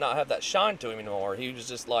he did not have that shine to him anymore. He was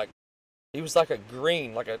just like, a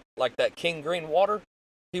green, like that king green water.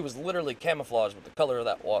 He was literally camouflaged with the color of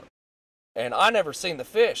that water. And I never seen the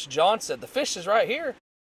fish. John said, the fish is right here.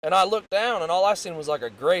 And I looked down, and all I seen was like a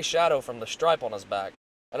gray shadow from the stripe on his back.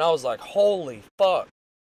 And I was like, holy fuck.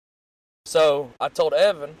 So I told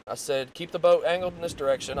Evan, I said, keep the boat angled in this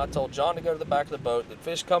direction. I told John to go to the back of the boat. The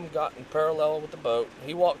fish got in parallel with the boat.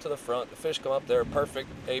 He walked to the front. The fish come up there, perfect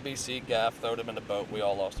ABC gaff, throwed him in the boat. We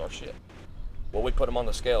all lost our shit. Well, we put him on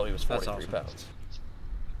the scale. He was 43 awesome. pounds.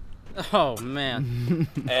 Oh, man.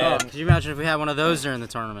 And Could you imagine if we had one of those during the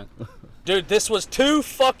tournament? dude, this was 2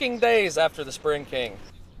 fucking days after the Spring King.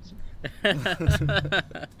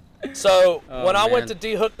 So when I went to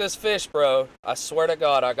dehook this fish, bro, I swear to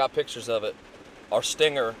God, I got pictures of it. Our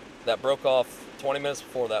stinger that broke off 20 minutes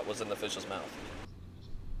before that was in the fish's mouth.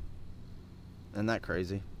 Isn't that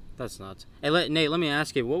crazy? That's nuts. Hey, Nate, let me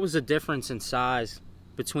ask you, what was the difference in size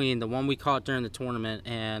between the one we caught during the tournament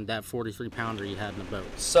and that 43-pounder you had in the boat?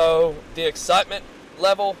 So the excitement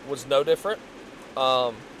level was no different.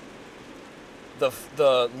 The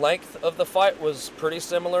length of the fight was pretty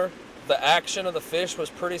similar. The action of the fish was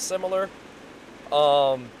pretty similar.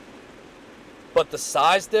 But the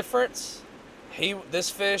size difference, this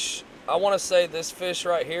fish, I want to say this fish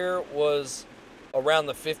right here was around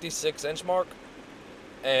the 56-inch mark.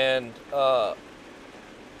 And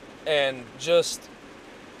just,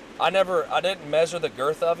 I didn't measure the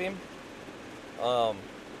girth of him.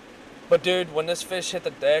 But dude, when this fish hit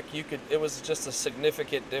the deck, it was just a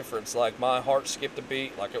significant difference. Like my heart skipped a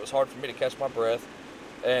beat. Like it was hard for me to catch my breath.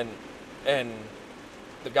 And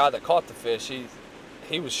the guy that caught the fish,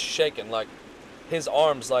 he was shaking. Like his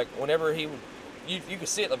arms, like whenever you can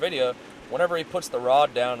see it in the video, whenever he puts the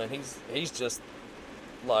rod down, and he's just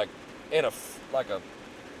like in a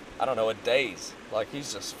daze. Like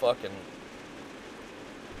he's just fucking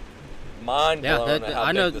mind blown at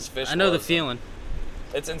how big this fish was. I know the feeling.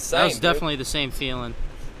 It's insane. That was definitely the same feeling.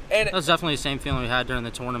 And that was definitely the same feeling we had during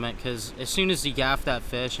the tournament, because as soon as he gaffed that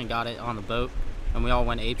fish and got it on the boat, and we all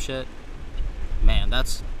went apeshit, man,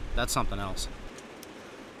 that's something else.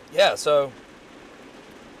 Yeah, so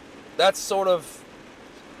that's sort of,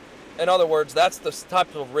 in other words, that's the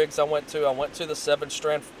type of rigs I went to. I went to the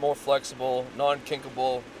 7-strand, more flexible,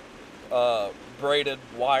 non-kinkable, braided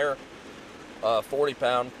wire,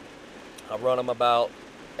 40-pound. I run them about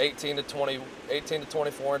 18 to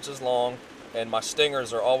 24 inches long, and my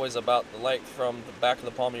stingers are always about the length from the back of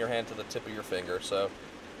the palm of your hand to the tip of your finger. So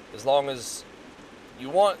as long as you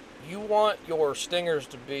want your stingers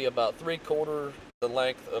to be about 3/4 the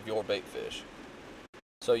length of your bait fish.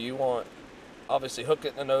 So you want, obviously, hook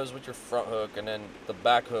it in the nose with your front hook, and then the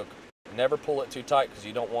back hook, never pull it too tight, because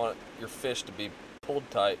you don't want your fish to be pulled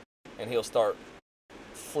tight and he'll start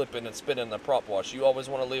flipping and spinning the prop wash. You always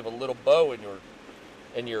want to leave a little bow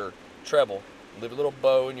in your treble. Leave a little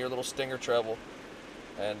bow in your little stinger treble.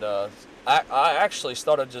 And I actually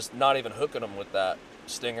started just not even hooking them with that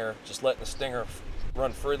stinger, just letting the stinger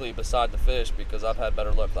run freely beside the fish, because I've had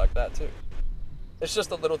better luck like that too. It's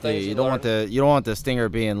just a little thing. Yeah, you don't want the stinger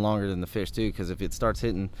being longer than the fish too, because if it starts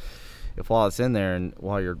hitting, while it's in there and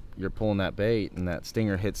while you're pulling that bait and that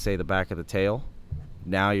stinger hits, say, the back of the tail,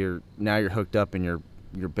 now you're hooked up, and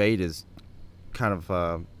your bait is kind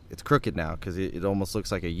of it's crooked now, because it almost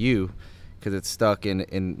looks like a U, because it's stuck in,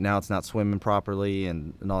 and now it's not swimming properly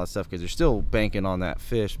and all that stuff, because you're still banking on that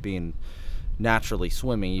fish being naturally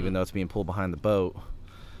swimming, even though it's being pulled behind the boat.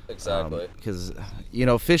 Exactly. Because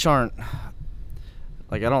fish aren't,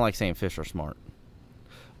 like, I don't like saying fish are smart,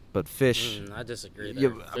 but fish. I disagree. Yeah,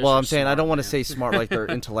 well, I'm saying, I don't want to say smart like they're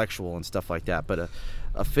intellectual and stuff like that, but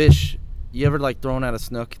a fish. You ever like throwing out a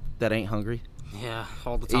snook that ain't hungry? Yeah,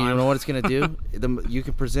 all the time. You know what it's gonna do? You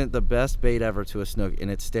can present the best bait ever to a snook, and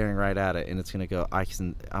it's staring right at it, and it's gonna go,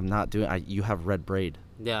 I'm not doing. You have red braid.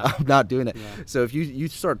 Yeah. I'm not doing it. Yeah. So if you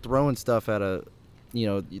start throwing stuff at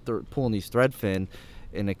pulling these threadfin,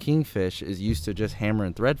 and a kingfish is used to just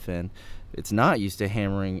hammering threadfin, it's not used to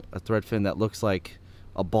hammering a threadfin that looks like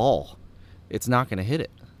a ball. It's not gonna hit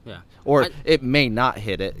it. Yeah. Or it may not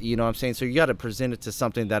hit it, you know what I'm saying? So you got to present it to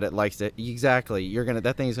something that it likes to. Exactly.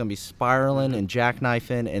 That thing is going to be spiraling and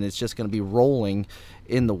jackknifing, and it's just going to be rolling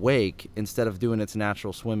in the wake instead of doing its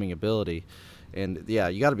natural swimming ability. And yeah,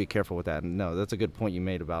 you got to be careful with that. And no, that's a good point you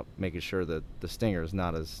made about making sure that the stinger is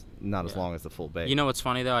not as long as the full bait. You know what's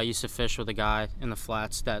funny though? I used to fish with a guy in the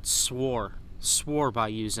flats that swore by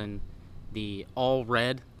using the all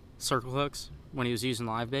red circle hooks when he was using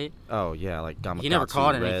live bait. Oh yeah, like Gamakatsu. He never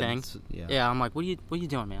caught reds. anything. Yeah. I'm like, what are you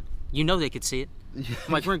doing, man? You know they could see it.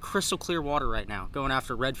 I'm like, we're in crystal clear water right now, going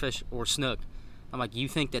after redfish or snook. I'm like, you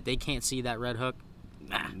think that they can't see that red hook?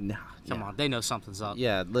 Nah. Come on, they know something's up.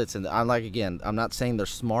 Yeah, listen, I'm not saying they're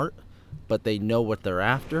smart, but they know what they're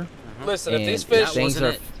after. Listen, if these fish,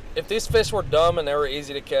 if these fish were dumb and they were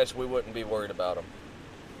easy to catch, we wouldn't be worried about them.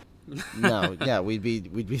 No, yeah, we'd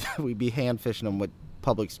be hand fishing them with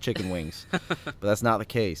Publix chicken wings, but that's not the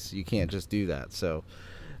case. You can't just do that. So,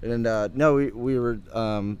 and no, we were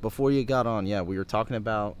before you got on. Yeah, we were talking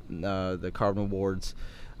about the Carbon Awards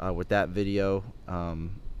with that video,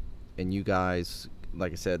 and you guys,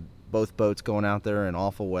 like I said, both boats going out there in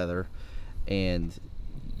awful weather, and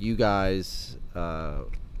you guys.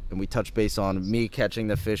 And we touched base on me catching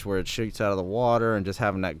the fish where it shoots out of the water and just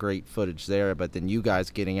having that great footage there. But then you guys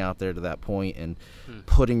getting out there to that point and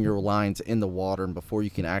putting your lines in the water. And before you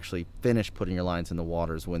can actually finish putting your lines in the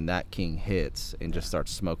water is when that king hits and just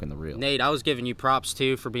starts smoking the reel. Nate, I was giving you props,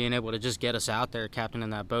 too, for being able to just get us out there captaining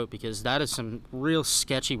that boat, because that is some real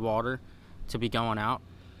sketchy water to be going out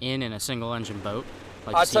in a single-engine boat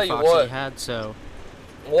like I the tell Sea you Fox what, that you had. So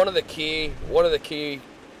one of the key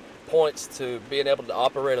points to being able to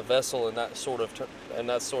operate a vessel in that sort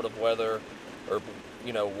of weather, or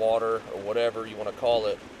water, or whatever you want to call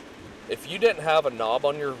it, if you didn't have a knob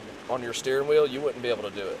on your steering wheel, you wouldn't be able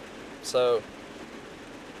to do it. So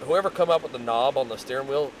whoever come up with the knob on the steering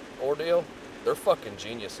wheel ordeal, they're fucking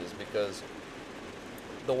geniuses, because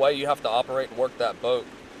the way you have to operate and work that boat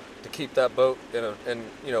to keep that boat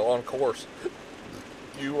on course,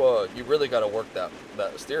 you really got to work that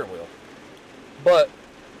steering wheel. But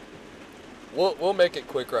we'll make it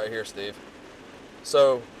quick right here, Steve.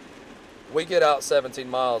 So we get out 17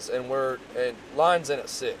 miles and line's in at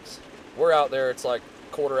 6. We're out there, it's like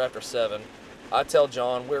 7:15. I tell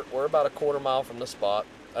John, we're about a quarter mile from the spot.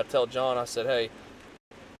 I tell John, I said, hey,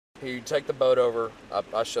 you take the boat over.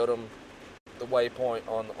 I showed him the waypoint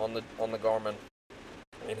on the Garmin,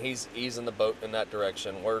 and he's easing the boat in that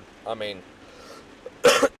direction.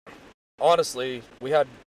 Honestly,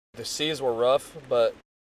 the seas were rough, but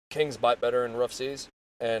kings bite better in rough seas,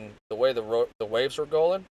 and the way the waves were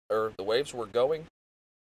going, it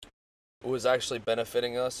was actually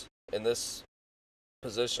benefiting us in this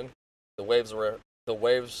position. The waves were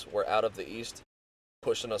out of the east,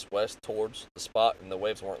 pushing us west towards the spot, and the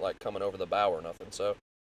waves weren't like coming over the bow or nothing. So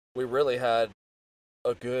we really had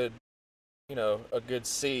a good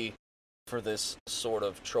sea for this sort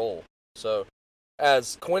of troll. So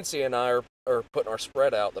as Quincy and I are putting our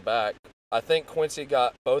spread out the back, I think Quincy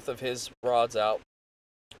got both of his rods out.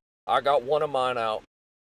 I got one of mine out,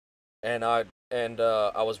 and I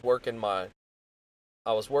was working. I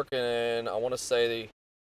want to say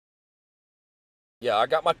I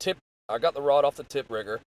got my tip. I got the rod off the tip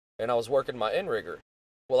rigger, and I was working my end rigger.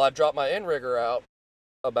 Well, I dropped my end rigger out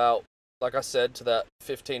about, like I said, to that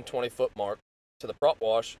 15-20 foot mark to the prop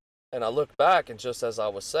wash, and I looked back, and just as I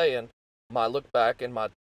was saying, I looked back, and my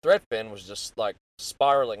thread fin was just like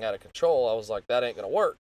spiraling out of control. I was like, that ain't gonna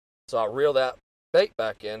work. So I reel that bait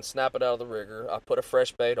back in, snap it out of the rigger. I put a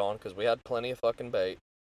fresh bait on, because we had plenty of fucking bait.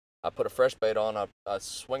 I put a fresh bait on. I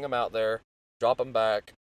swing him out there, drop him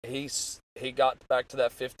back. He got back to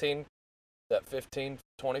that 15,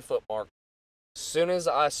 20 foot mark.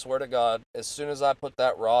 I swear to God, as soon as I put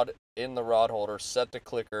that rod in the rod holder, set the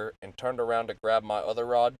clicker, and turned around to grab my other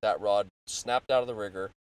rod, that rod snapped out of the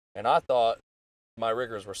rigger, and I thought my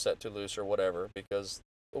riggers were set too loose or whatever, because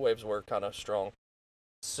the waves were kind of strong.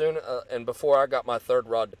 And before I got my third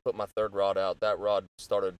rod to put my third rod out, that rod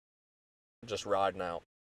started just riding out.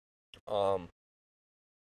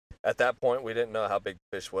 At that point, we didn't know how big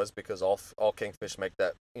the fish was, because all kingfish make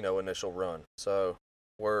that initial run. So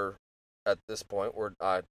we're at this point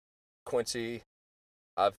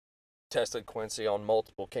I've tested Quincy on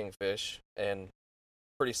multiple kingfish, and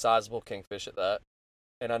pretty sizable kingfish at that.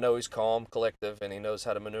 And I know he's calm, collective, and he knows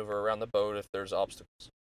how to maneuver around the boat if there's obstacles.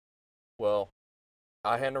 Well,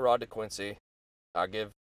 I hand the rod to Quincy. I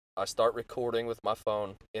start recording with my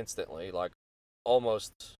phone instantly, like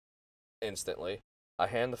almost instantly. I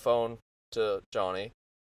hand the phone to Johnny,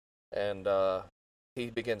 and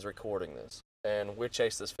he begins recording this. And we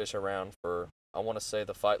chased this fish around for, I want to say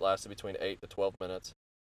the fight lasted between 8 to 12 minutes.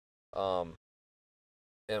 And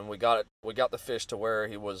we got the fish to where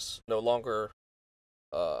he was no longer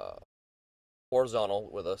horizontal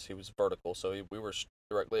with us. He was vertical, so we were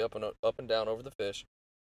directly up and down over the fish.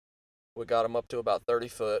 We got him up to about 30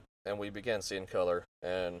 foot, and we began seeing color.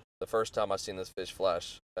 And the first time I seen this fish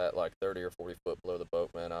flash at like 30 or 40 foot below the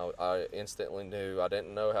boat, man, I instantly knew. I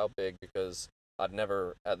didn't know how big, because I'd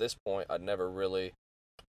never really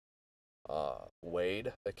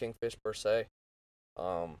weighed a kingfish per se.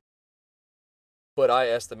 But I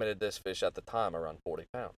estimated this fish at the time around 40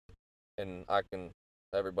 pounds. And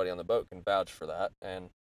everybody on the boat can vouch for that. And,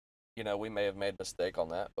 we may have made a mistake on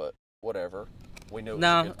that, but whatever. We knew it was a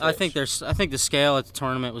No, good I think fish. I think the scale at the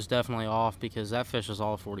tournament was definitely off because that fish was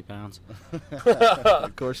all 40 pounds.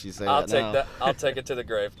 Of course you say I'll that take now. that. I'll take it to the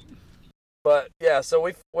grave. But yeah, so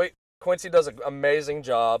we Quincy does an amazing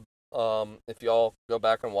job. If y'all go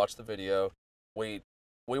back and watch the video, we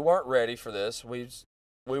weren't ready for this. We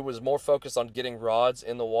was more focused on getting rods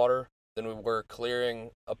in the water than we were clearing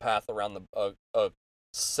a path around a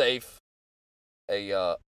safe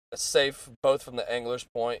both from the angler's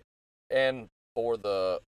point and for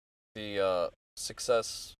the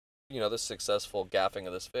success, the successful gaffing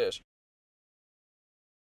of this fish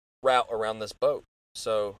route around this boat.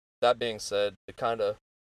 So that being said, to kind of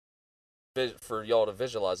for y'all to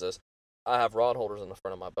visualize this, I have rod holders in the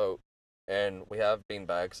front of my boat, and we have bean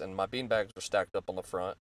bags, and my bean bags were stacked up on the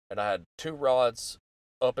front, and I had 2 rods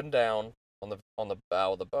up and down on the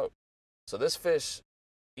bow of the boat. So this fish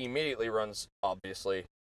immediately runs, obviously,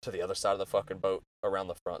 to the other side of the fucking boat around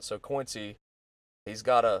the front. So Quincy, he's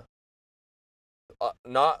got to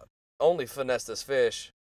not only finesse this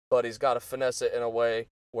fish, but he's got to finesse it in a way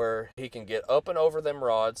where he can get up and over them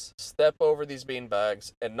rods, step over these bean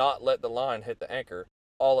bags, and not let the line hit the anchor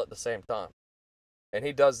all at the same time. And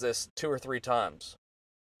he does this 2 or 3 times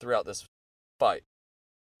throughout this fight.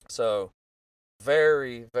 So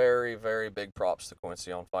very, very, very big props to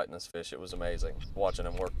Quincy on fighting this fish. It was amazing watching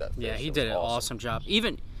him work that fish. Yeah, he It did was an awesome job.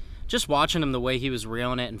 Even just watching him the way he was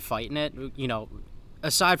reeling it and fighting it,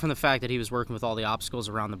 aside from the fact that he was working with all the obstacles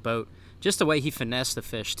around the boat, just the way he finessed the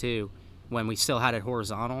fish too when we still had it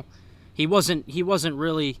horizontal. He wasn't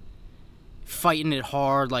really fighting it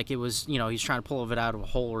hard like it was, he's trying to pull it out of a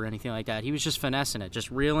hole or anything like that. He was just finessing it, just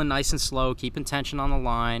reeling nice and slow, keeping tension on the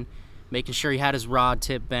line, making sure he had his rod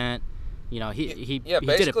tip bent. He did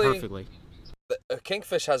it perfectly. A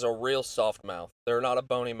kingfish has a real soft mouth. They're not a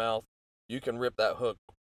bony mouth. You can rip that hook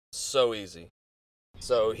so easy.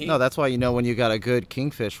 So No, that's why when you got a good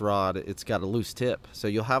kingfish rod, it's got a loose tip. So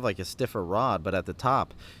you'll have like a stiffer rod, but at the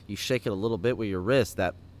top, you shake it a little bit with your wrist.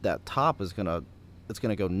 That top is gonna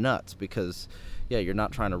go nuts because you're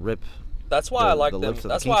not trying to rip. That's why I like the them. lips of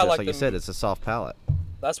That's the why I kingfish. like like them. you said, it's a soft palate.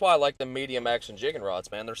 That's why I like the medium action jigging rods,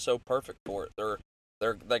 man. They're so perfect for it.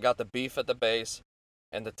 They got the beef at the base,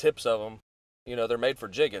 and the tips of them, they're made for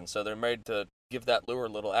jigging, so they're made to give that lure a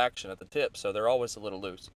little action at the tip, so they're always a little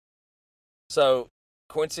loose. So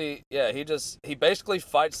Quincy, he basically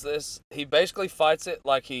fights this. He basically fights it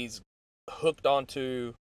like he's hooked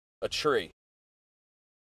onto a tree.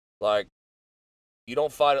 Like, you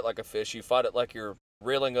don't fight it like a fish. You fight it like you're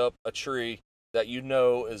reeling up a tree that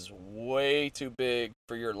is way too big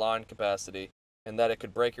for your line capacity, and that it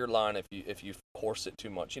could break your line if you force it too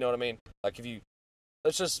much. You know what I mean? Like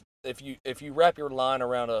if you wrap your line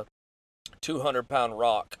around a 200-pound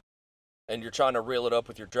rock and you're trying to reel it up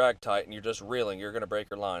with your drag tight and you're just reeling, you're going to break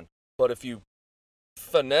your line. But if you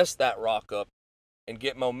finesse that rock up and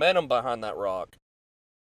get momentum behind that rock,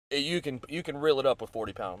 you can reel it up with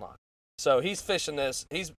 40-pound line. So he's fishing this.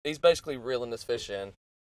 He's basically reeling this fish in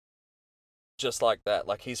just like that.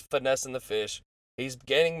 Like he's finessing the fish. He's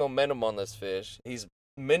gaining momentum on this fish. He's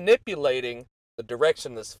manipulating the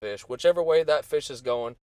direction of this fish. Whichever way that fish is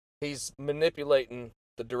going, he's manipulating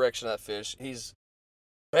the direction of that fish. He's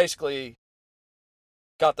basically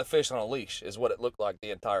got the fish on a leash, is what it looked like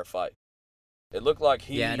the entire fight. It looked like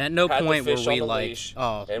he and at no had point the were fish we on the like, leash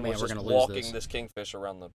oh and man, was we're just gonna lose walking this. kingfish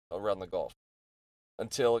around the Gulf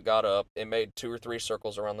until it got up. It made 2 or 3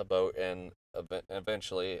 circles around the boat, and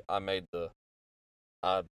eventually I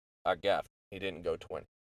gaffed. He didn't go 20.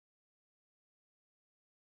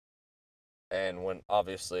 And when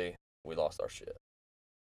obviously we lost our shit.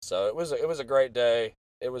 So it was a great day.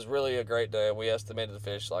 It was really a great day. We estimated the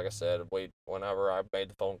fish, like I said. Whenever I made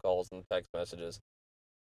the phone calls and the text messages,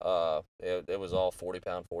 it was all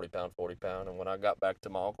 40-pound, 40-pound, 40-pound. And when I got back to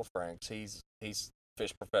my Uncle Frank's, he's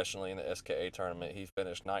fished professionally in the SKA tournament. He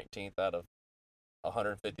finished 19th out of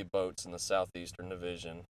 150 boats in the Southeastern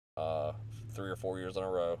Division, 3 or 4 years in a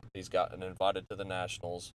row. He's gotten invited to the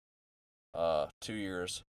Nationals, 2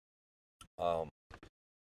 years. I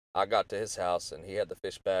got to his house and he had the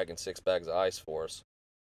fish bag and 6 bags of ice for us.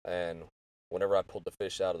 And whenever I pulled the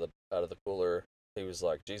fish out of the cooler, he was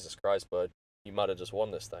like, "Jesus Christ, bud, you might have just won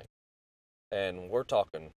this thing." And we're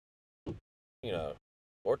talking, $120,000,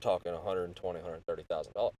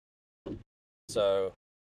 $130,000. So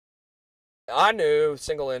I knew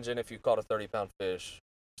single engine, if you caught a 30-pound fish,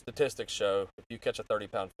 statistics show if you catch a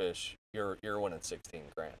 30-pound fish, you're winning 16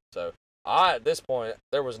 grand. So at this point,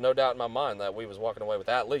 there was no doubt in my mind that we was walking away with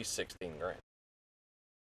at least 16 grand.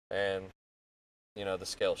 And the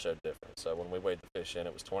scale showed different. So when we weighed the fish in,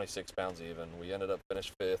 it was 26 pounds even. We ended up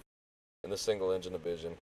finished 5th in the single engine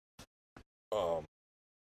division.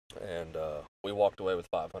 And we walked away with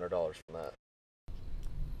 $500 from that.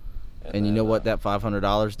 And you know what that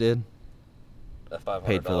 $500 did? That $500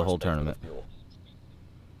 Paid for the whole paid for the tournament. fuel.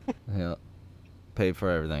 Yeah, paid for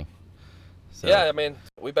everything. So, Yeah, I mean,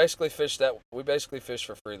 we basically fished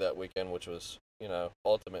for free that weekend, which was,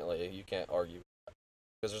 ultimately you can't argue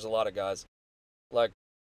because there's a lot of guys like,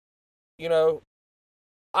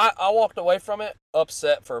 I walked away from it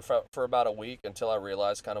upset for about a week until I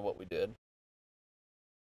realized kind of what we did.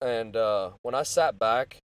 And when I sat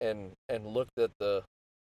back and looked at the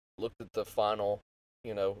final,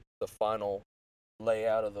 the final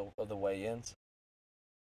layout of the weigh-ins,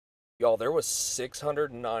 y'all, there was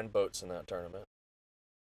 609 boats in that tournament.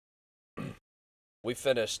 We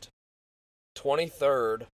finished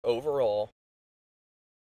 23rd overall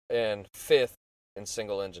and 5th in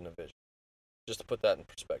single engine division. Just to put that in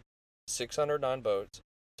perspective. 609 boats,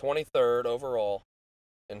 23rd overall,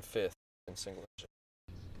 and 5th in single engine.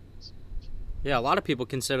 Yeah, a lot of people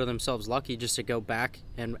consider themselves lucky just to go back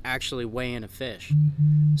and actually weigh in a fish.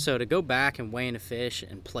 So to go back and weigh in a fish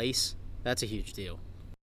and place, that's a huge deal.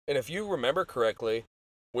 And if you remember correctly,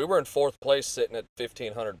 we were in 4th place sitting at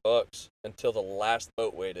 $1,500 until the last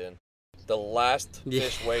boat weighed in. The last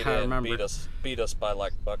fish weighed in beat us by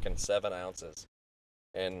like fucking 7 ounces.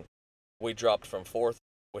 And we dropped from 4th,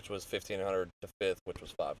 which was $1,500, to 5th, which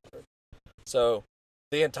was $500. So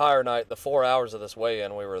the entire night, the 4 hours of this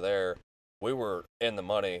weigh-in we were there, we were in the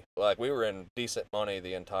money. Like, we were in decent money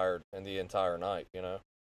the entire night,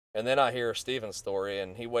 And then I hear Steven's story,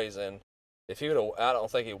 and he weighs in. If he would have, I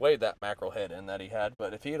don't think he weighed that mackerel head in that he had,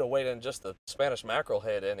 but if he would have weighed in just the Spanish mackerel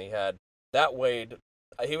head in he had, he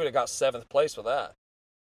would have got 7th place with that.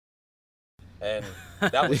 And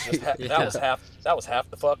that was just that was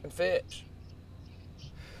half the fucking fish.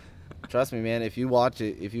 Trust me, man. If you watch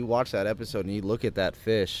that episode and you look at that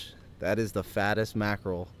fish, that is the fattest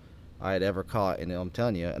mackerel I had ever caught. And I'm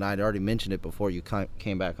telling you, and I'd already mentioned it before you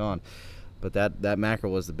came back on, but that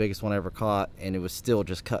mackerel was the biggest one I ever caught, and it was still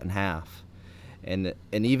just cut in half. And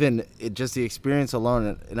even just the experience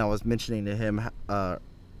alone, and I was mentioning to him,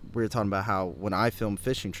 we were talking about how when I film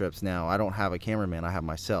fishing trips now, I don't have a cameraman, I have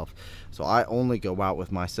myself. So I only go out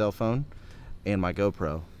with my cell phone and my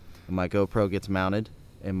GoPro. And my GoPro gets mounted,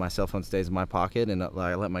 and my cell phone stays in my pocket, and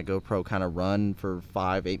I let my GoPro kind of run for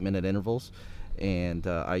 5-8 minute intervals. And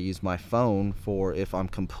I use my phone for if I'm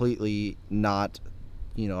completely not,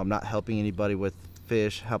 I'm not helping anybody with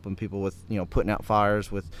fish, helping people with, putting out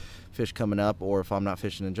fires with fish coming up, or if I'm not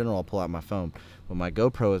fishing in general, I'll pull out my phone. But my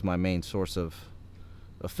GoPro is my main source of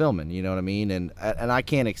filming, you know what I mean? And I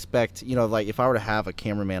can't expect, like if I were to have a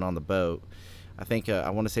cameraman on the boat, I think I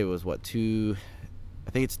want to say it was I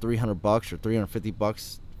think it's $300 or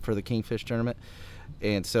 $350 for the Kingfish tournament.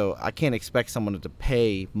 And so I can't expect someone to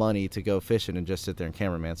pay money to go fishing and just sit there and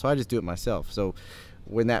cameraman. So I just do it myself. So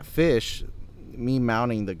when that fish, me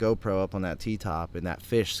mounting the GoPro up on that T-top and that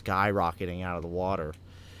fish skyrocketing out of the water,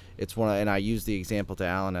 and I use the example to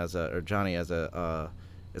Alan or Johnny as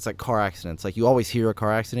it's like car accidents. Like, you always hear a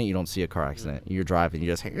car accident, you don't see a car accident. You're driving, you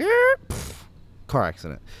just hear car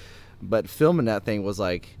accident. But filming that thing was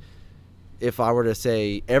like, if I were to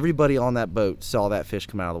say everybody on that boat saw that fish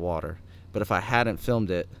come out of the water, but if I hadn't filmed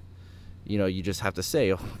it, you just have to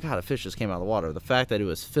say, oh God, a fish just came out of the water. The fact that it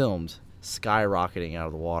was filmed skyrocketing out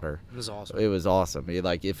of the water, It was awesome. It was awesome.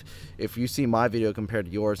 Like, if you see my video compared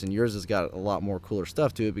to yours, and yours has got a lot more cooler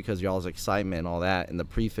stuff to it because y'all's excitement and all that and the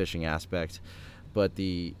pre-fishing aspect, but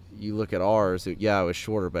you look at ours, it was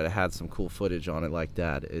shorter, but it had some cool footage on it like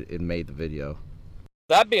that. It made the video.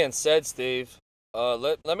 That being said, Steve,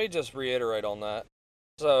 let me just reiterate on that.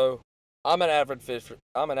 So, I'm an avid fisherman.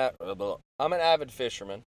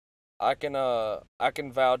 I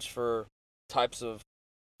can vouch for types of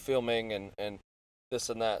filming and this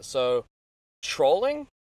and that. So, trolling,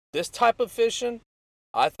 this type of fishing,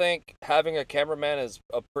 I think having a cameraman is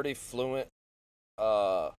a pretty fluent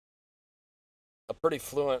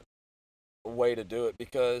way to do it,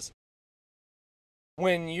 because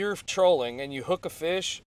when you're trolling and you hook a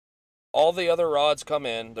fish, all the other rods come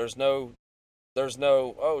in. There's no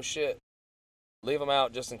oh shit, leave them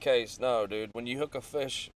out just in case. No, dude, when you hook a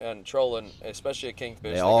fish and trolling, especially a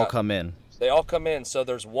kingfish, They all come in. They all come in. So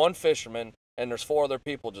there's one fisherman and there's 4 other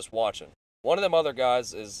people just watching. One of them other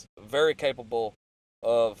guys is very capable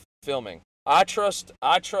of filming. I trust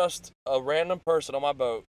a random person on my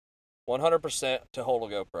boat 100% to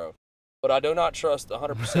hold a GoPro, but I do not trust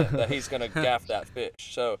 100% that he's going to gaff that fish.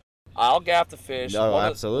 So I'll gaff the fish. No,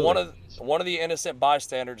 absolutely. One of the innocent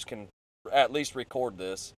bystanders can at least record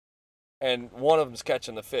this, and one of them's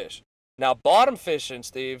catching the fish. Now, bottom fishing,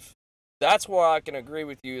 Steve, that's where I can agree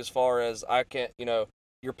with you as far as I can't,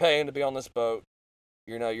 you're paying to be on this boat.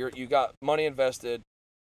 You got money invested.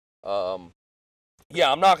 Yeah,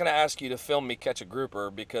 I'm not going to ask you to film me catch a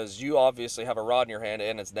grouper because you obviously have a rod in your hand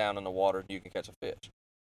and it's down in the water and you can catch a fish.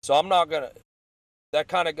 So I'm not going to, that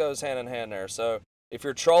kind of goes hand in hand there. So if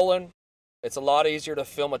you're trolling, it's a lot easier to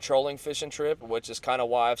film a trolling fishing trip, which is kind of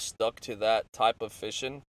why I've stuck to that type of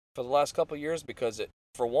fishing for the last couple of years because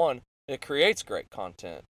for one, it creates great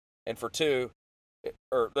content. And for two,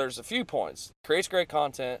 there's a few points. It creates great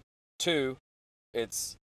content. Two,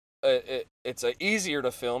 it's easier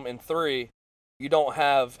to film. And three, you don't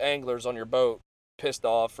have anglers on your boat pissed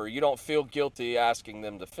off or you don't feel guilty asking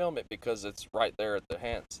them to film it because it's right there at their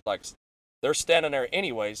hands. Like, they're standing there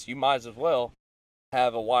anyways. You might as well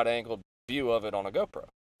have a wide-angled view of it on a GoPro.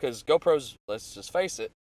 Because GoPros, let's just face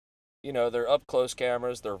it, they're up-close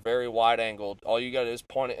cameras. They're very wide-angled. All you got to do is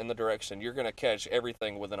point it in the direction. You're going to catch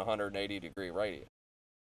everything within a 180-degree radius.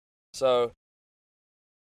 So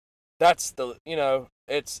that's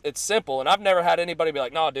it's simple. And I've never had anybody be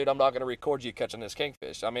like, no, dude, I'm not going to record you catching this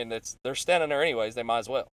kingfish. I mean, they're standing there anyways. They might as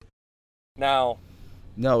well. Now,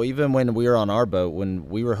 no, even when we were on our boat, when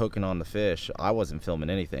we were hooking on the fish, I wasn't filming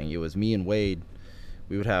anything. It was me and Wade.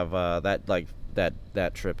 We would have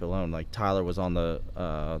that trip alone. Like, Tyler was on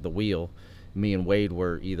the wheel. Me and Wade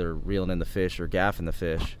were either reeling in the fish or gaffing the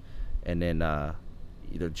fish. And then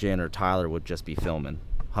either Jen or Tyler would just be filming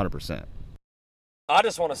 100%. I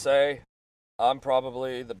just want to say I'm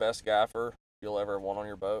probably the best gaffer you'll ever want on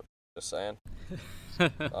your boat. Just saying.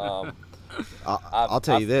 I'll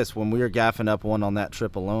tell you this. When we were gaffing up one on that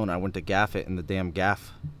trip alone, I went to gaff it and the damn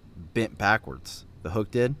gaff bent backwards. The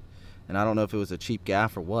hook did. And I don't know if it was a cheap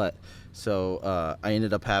gaff or what. So I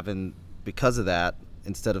ended up having, because of that,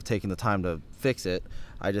 instead of taking the time to fix it,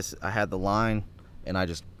 I had the line and I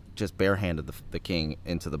just barehanded the king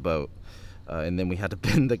into the boat. And then we had to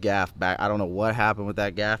bend the gaff back. I don't know what happened with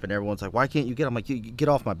that gaff, and everyone's like, why can't you get? I'm like, you get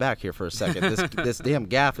off my back here for a second. This damn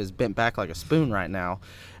gaff is bent back like a spoon right now.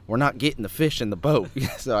 We're not getting the fish in the boat.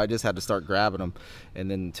 So I just had to start grabbing them,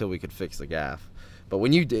 and then until we could fix the gaff. But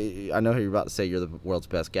when you did, I know you're about to say you're the world's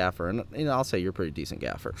best gaffer, and I'll say you're a pretty decent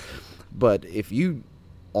gaffer. But if you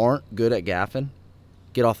aren't good at gaffing,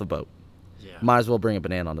 get off the boat. Yeah. Might as well bring a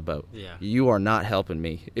banana on the boat. Yeah. You are not helping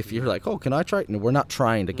me. If you're like, oh, can I try? No, we're not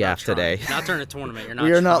trying to gaff today. Not during a tournament. You're not.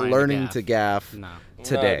 We are not trying learning to gaff No.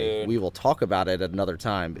 today. No, We will talk about it at another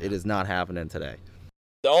time. It is not happening today.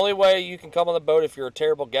 The only way you can come on the boat if you're a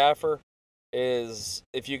terrible gaffer is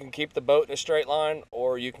if you can keep the boat in a straight line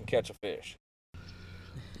or you can catch a fish.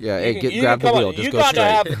 Yeah, come grab the wheel. on, Just you go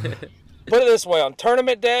gotta straight. Put it this way, on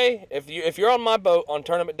tournament day, if you're on my boat on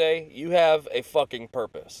tournament day, you have a fucking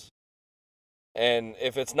purpose. And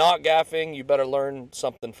if it's not gaffing, you better learn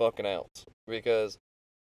something fucking else. Because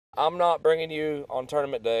I'm not bringing you on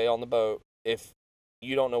tournament day on the boat if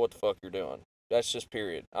you don't know what the fuck you're doing. That's just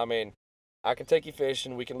period. I mean, I can take you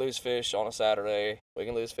fishing. We can lose fish on a Saturday. We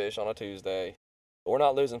can lose fish on a Tuesday. But we're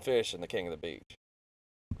not losing fish in the King of the Beach.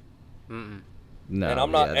 Mm-mm. No, And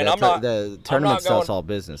I'm not- yeah, and that I'm not- the tournament I'm not stuff's all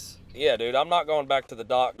business. Yeah, dude, I'm not going back to the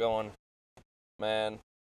dock going, man,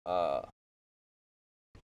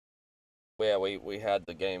 yeah, we had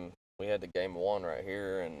the game one right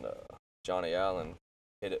here, and Johnny Allen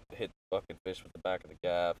hit the fucking fish with the back of the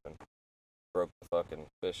gaff and broke the fucking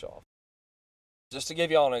fish off. Just to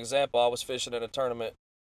give y'all an example, I was fishing in a tournament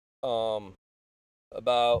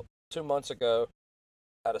about 2 months ago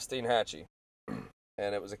at a Steinhatchee,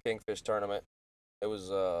 and it was a kingfish tournament. It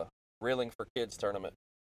was a reeling for kids tournament,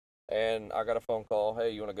 and I got a phone call.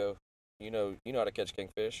 Hey, you want to go? You know how to catch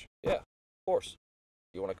kingfish? Yeah, of course.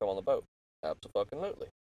 You want to come on the boat? Absolutely.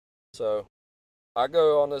 So I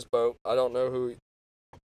go on this boat. I don't know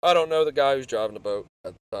the guy who's driving the boat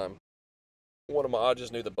at the time. I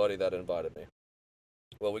just knew the buddy that invited me.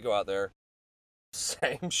 Well, we go out there.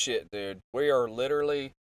 Same shit, dude. We are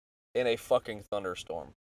literally in a fucking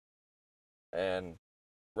thunderstorm. And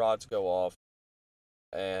rods go off.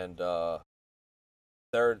 And I'm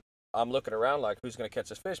looking around like, who's going to catch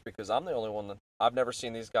this fish? Because I'm the only one I've never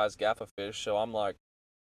seen these guys gaff a fish. So I'm like,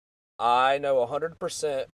 I know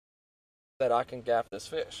 100% that I can gaff this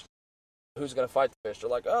fish. Who's going to fight the fish? They're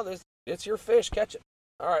like, oh, it's your fish, catch it.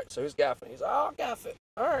 All right, so who's gaffing? He's like, oh, I'll gaff it.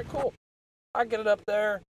 All right, cool. I get it up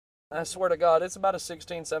there. I swear to God, it's about a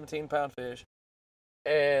 16, 17-pound fish.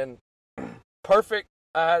 And perfect.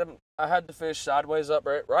 I had the fish sideways up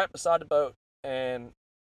right beside the boat. And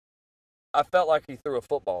I felt like he threw a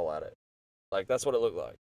football at it. Like, that's what it looked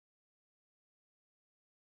like.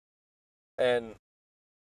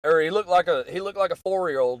 Or he looked like a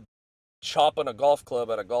 4-year-old chopping a golf club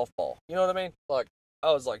at a golf ball. You know what I mean? Like,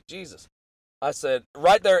 I was like, Jesus. I said,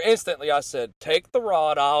 right there instantly, I said, take the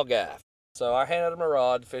rod, I'll gaff. So I handed him a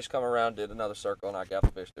rod, fish come around, did another circle, and I gaffed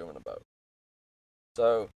the fish to him in the boat.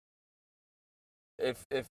 So if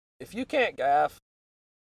you can't gaff,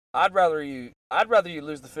 I'd rather you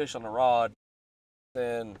lose the fish on the rod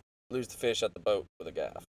than lose the fish at the boat with a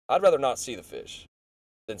gaff. I'd rather not see the fish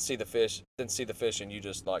than see the fish and you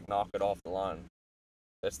just like knock it off the line.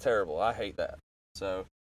 That's terrible. I hate that. So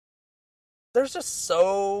there's just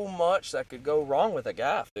so much that could go wrong with a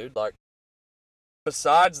gaff, dude. Like,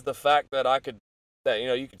 besides the fact that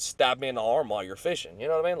you could stab me in the arm while you're fishing. You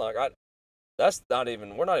know what I mean? Like,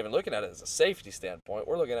 we're not even looking at it as a safety standpoint.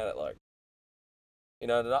 We're looking at it like,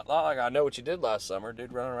 not like I know what you did last summer,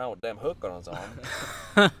 dude, running around with a damn hook on his arm.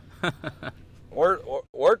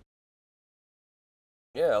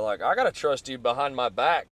 Like, I gotta trust you behind my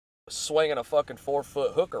back swinging a fucking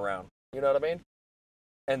 4-foot hook around. You know what I mean?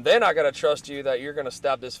 And then I gotta trust you that you're gonna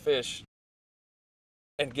stab this fish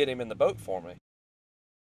and get him in the boat for me.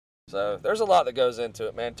 So there's a lot that goes into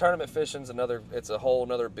it, man. Tournament fishing's it's a whole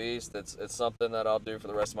nother beast. It's something that I'll do for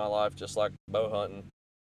the rest of my life, just like bow hunting.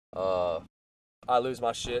 I lose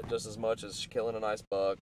my shit just as much as killing a nice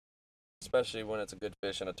buck, especially when it's a good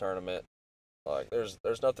fish in a tournament. Like, there's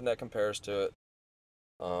nothing that compares to it.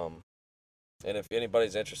 And if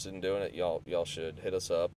anybody's interested in doing it, y'all should hit us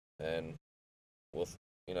up, and we'll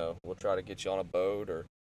try to get you on a boat, or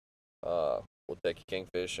we'll take you king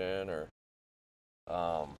fishing, or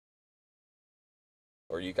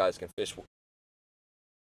you guys can fish.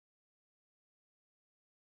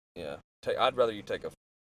 Yeah, I'd rather you take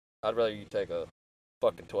a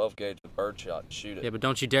fucking 12 gauge with birdshot and shoot it. Yeah, but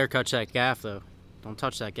don't you dare touch that gaff, though. Don't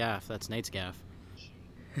touch that gaff. That's Nate's gaff.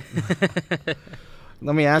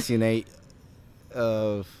 Let me ask you, Nate.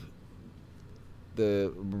 We're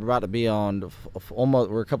about to be on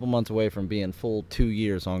almost. We're a couple months away from being full 2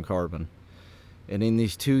 years on Carbon, and in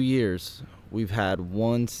these 2 years, we've had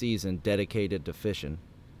one season dedicated to fishing,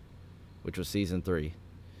 which was season 3.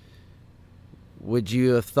 Would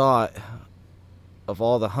you have thought, of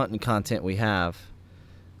all the hunting content we have,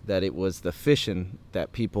 that it was the fishing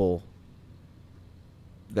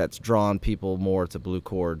that's drawn people more to Blue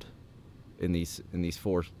Cord in these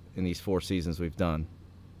 4 seasons we've done?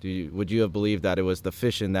 Would you have believed that it was the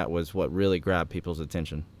fishing that was what really grabbed people's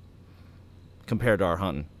attention compared to our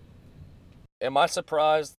hunting? Am I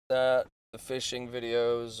surprised that the fishing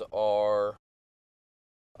videos are,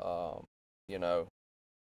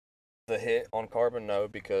 the hit on Carbon? No,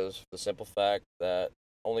 because the simple fact that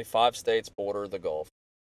only 5 states border the Gulf.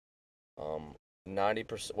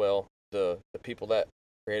 90%, well, the people that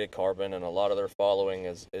created Carbon and a lot of their following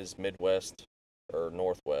is Midwest or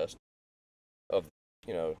Northwest of,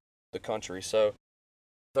 the country. So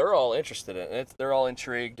they're all interested in it. They're all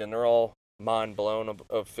intrigued, and they're all mind blown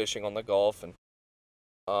of fishing on the Gulf. And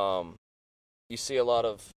you see a lot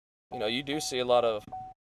of, you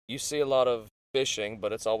see a lot of fishing,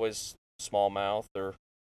 but it's always smallmouth or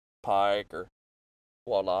pike or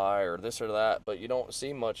walleye or this or that, but you don't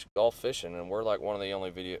see much Gulf fishing, and we're like one of the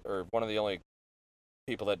only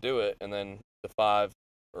people that do it. And then the 4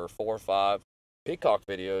 or 5 peacock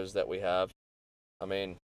videos that we have, I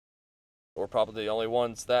mean, we're probably the only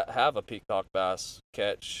ones that have a peacock bass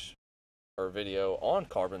catch or video on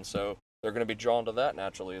Carbon, so they're going to be drawn to that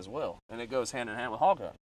naturally as well. And it goes hand in hand with hog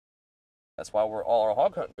hunting. That's why all our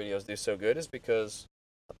hog hunting videos do so good, is because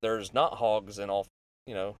there's not hogs in all,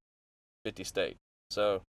 50 states.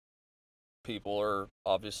 So people are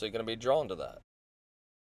obviously going to be drawn to that.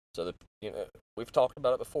 So we've talked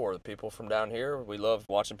about it before. The people from down here, we love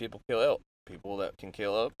watching people kill elk. People that can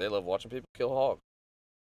kill elk, they love watching people kill hog.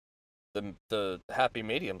 The happy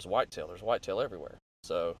medium's whitetail. There's whitetail everywhere.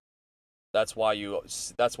 So that's why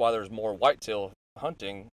there's more whitetail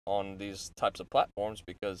hunting on these types of platforms,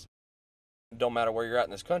 because it don't matter where you're at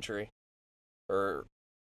in this country, or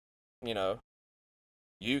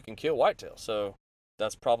you can kill whitetail. So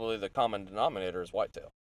that's probably the common denominator, is whitetail.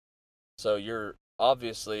 So you're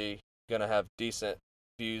obviously going to have decent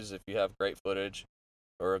views if you have great footage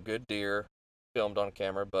or a good deer filmed on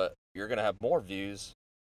camera, but you're going to have more views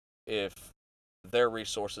if their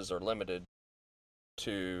resources are limited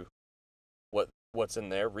to what's in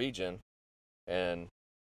their region, and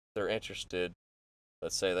they're interested.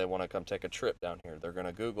 Let's say they want to come take a trip down here. They're going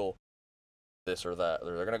to Google this or that.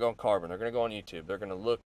 They're going to go on Carbon. They're going to go on YouTube. They're going to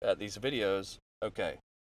look at these videos. Okay,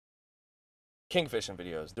 kingfishing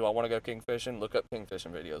videos. Do I want to go kingfishing? Look up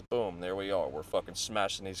kingfishing videos. Boom, there we are. We're fucking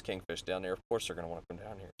smashing these kingfish down there. Of course they're going to want to come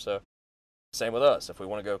down here. So same with us. If we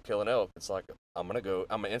want to go kill an elk, it's like I'm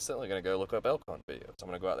instantly going to go look up elk hunt videos. I'm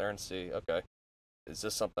going to go out there and see, okay, is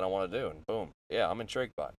this something I want to do? And boom, yeah, I'm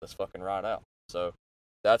intrigued by it. Let's fucking ride out. So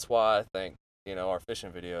that's why I think, our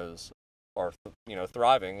fishing videos are,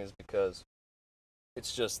 thriving, is because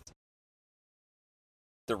it's just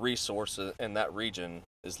the resource in that region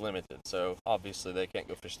is limited. So obviously they can't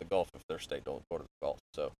go fish the Gulf if their state don't go to the Gulf.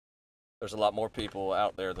 So there's a lot more people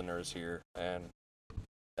out there than there is here, and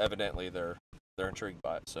evidently they're intrigued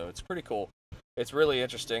by it. So it's pretty cool. It's really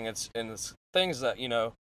interesting. It's things that,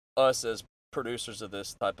 us as producers of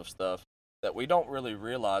this type of stuff, that we don't really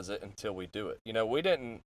realize it until we do it.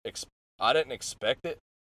 I didn't expect it,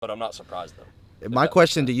 but I'm not surprised though. My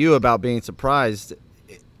question to you about being surprised,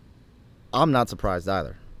 I'm not surprised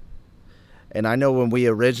either. And I know when we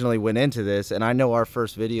originally went into this, and I know our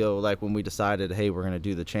first video, like when we decided, hey, we're going to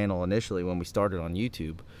do the channel initially when we started on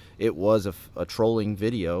YouTube, it was a trolling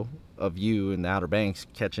video of you in the Outer Banks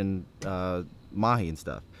catching mahi and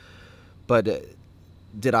stuff. But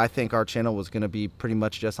did I think our channel was going to be pretty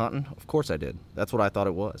much just hunting? Of course I did. That's what I thought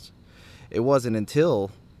it was. It wasn't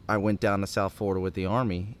until I went down to South Florida with the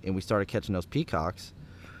Army and we started catching those peacocks,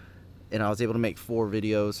 and I was able to make 4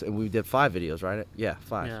 videos, and we did 5 videos, right? Yeah,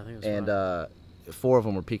 5. Yeah, I think it was and 5. 4 of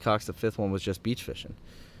them were peacocks. The 5th one was just beach fishing.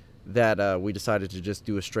 That we decided to just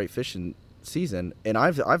do a straight fishing season. And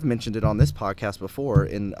I've mentioned it on this podcast before,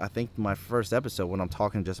 in I think my first episode when I'm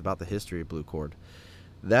talking just about the history of Blue Cord.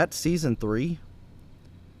 That season 3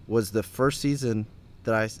 was the first season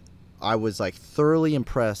that I was like thoroughly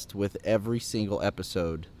impressed with every single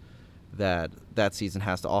episode that season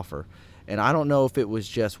has to offer. And I don't know if it was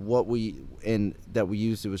just that we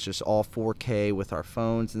used, it was just all 4K with our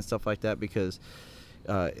phones and stuff like that, because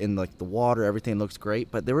in like the water, everything looks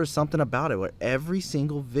great, but there was something about it where every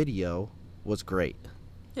single video was great.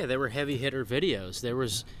 Yeah, they were heavy hitter videos. There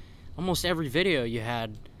was almost every video you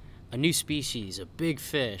had a new species, a big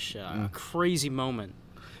fish, a crazy moment.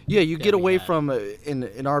 Yeah, you that get we away had. from,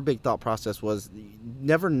 in our big thought process was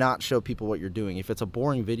never not show people what you're doing. If it's a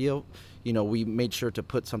boring video, we made sure to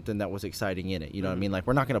put something that was exciting in it. You know what I mean? Like,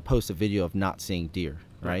 we're not going to post a video of not seeing deer,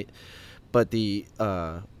 right? But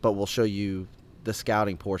but we'll show you the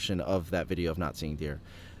scouting portion of that video of not seeing deer.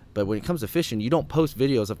 But when it comes to fishing, you don't post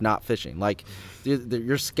videos of not fishing. Like,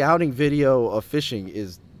 your scouting video of fishing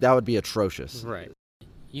that would be atrocious. Right.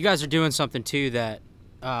 You guys are doing something too that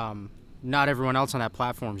not everyone else on that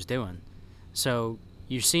platform is doing. So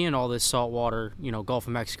you're seeing all this saltwater, Gulf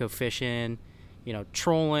of Mexico fishing,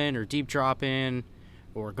 trolling or deep dropping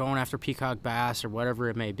or going after peacock bass or whatever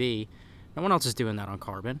it may be. No one else is doing that on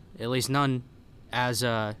Carbon. At least none as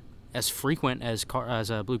frequent as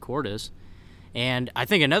Blue Cord is. And I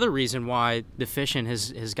think another reason why the fishing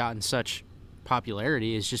has gotten such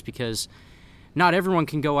popularity is just because not everyone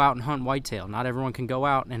can go out and hunt whitetail. Not everyone can go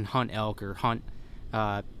out and hunt elk or hunt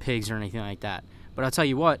pigs or anything like that. But I'll tell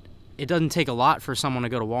you what, it doesn't take a lot for someone to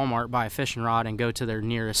go to Walmart, buy a fishing rod, and go to their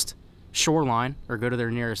nearest shoreline or go to their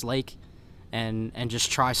nearest lake and just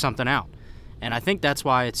try something out. And I think that's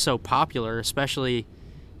why it's so popular, especially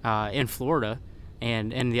in Florida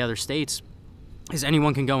and in the other states, is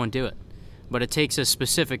anyone can go and do it. But it takes a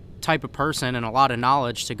specific type of person and a lot of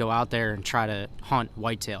knowledge to go out there and try to hunt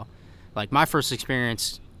whitetail. Like my first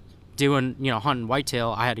experience doing, hunting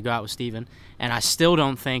whitetail, I had to go out with Steven, and I still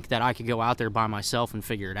don't think that I could go out there by myself and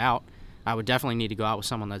figure it out. I would definitely need to go out with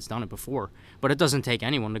someone that's done it before. But it doesn't take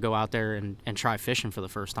anyone to go out there and try fishing for the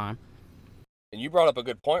first time. And you brought up a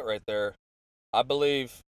good point right there. I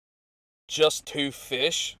believe just to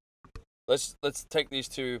fish, let's take these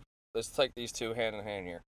two hand in hand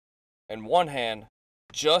here. In one hand,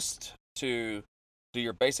 just to do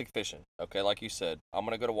your basic fishing. Okay, like you said, I'm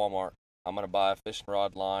going to go to Walmart. I'm going to buy a fishing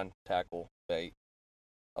rod, line, tackle, bait,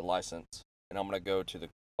 a license, and I'm going to go to the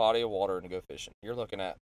body of water and go fishing. You're looking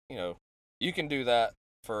at, you can do that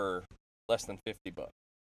for less than $50.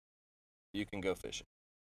 You can go fishing.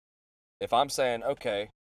 If I'm saying, okay,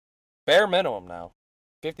 bare minimum now,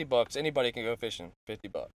 $50, anybody can go fishing,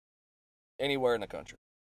 $50. Anywhere in the country.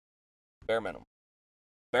 Bare minimum.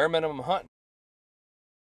 Bare minimum hunting.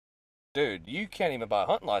 Dude, you can't even buy a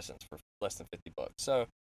hunting license for less than $50. So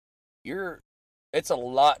it's a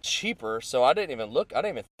lot cheaper. So I didn't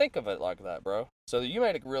even think of it like that, bro. So you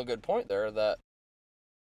made a real good point there that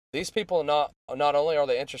these people not only are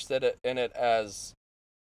they interested in it as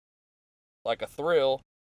like a thrill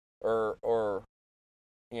or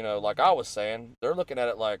like I was saying, they're looking at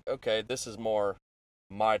it like, okay, this is more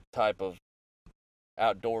my type of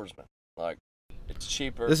outdoorsman. Like, it's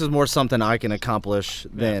cheaper. This is more something I can accomplish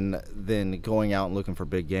than going out and looking for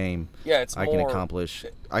big game. Yeah, I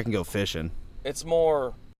can go fishing. It's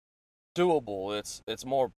more doable. It's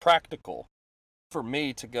more practical for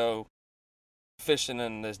me to go fishing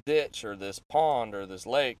in this ditch or this pond or this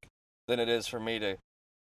lake than it is for me to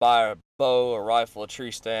buy a bow, a rifle, a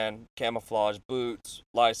tree stand, camouflage, boots,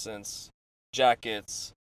 license,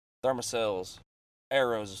 jackets, thermocells,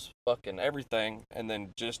 arrows, fucking everything, and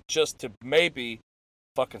then just to maybe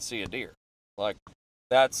fucking see a deer. Like,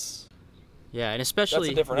 that's... Yeah, and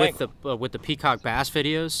especially with the peacock bass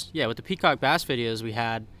videos. Yeah, with the peacock bass videos we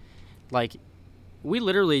had, like, we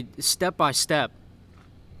literally step by step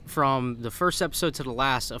from the first episode to the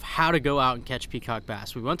last of how to go out and catch peacock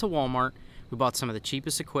bass. We went to Walmart, we bought some of the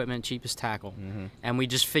cheapest equipment, cheapest tackle, and we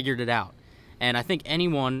just figured it out. And I think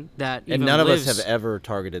anyone that even and none lives, of us have ever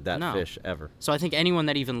targeted that No. fish ever. So I think anyone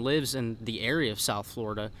that even lives in the area of South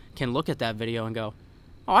Florida can look at that video and go,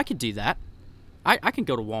 "Oh, I could do that. I can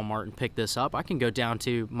go to Walmart and pick this up. I can go down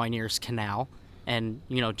to my nearest canal and,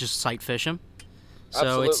 you know, just sight fish them."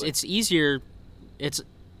 So Absolutely. it's easier.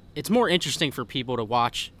 It's more interesting for people to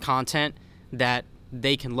watch content that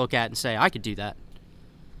they can look at and say, "I could do that."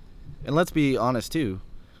 And let's be honest too.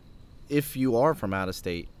 If you are from out of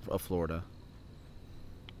state of Florida,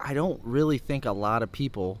 I don't really think a lot of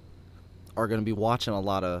people are going to be watching a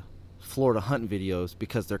lot of Florida hunting videos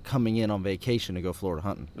because they're coming in on vacation to go Florida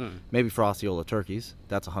hunting. Maybe for Osceola turkeys,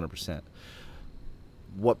 that's 100%.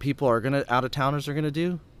 What people are going to, out-of-towners are going to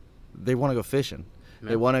do, they want to go fishing.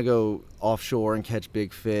 They want to go offshore and catch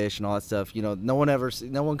big fish and all that stuff. You know, no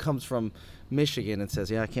one comes from Michigan and says,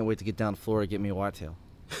 "Yeah, I can't wait to get down to Florida, get me a whitetail."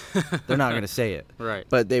 They're not going to say it. Right.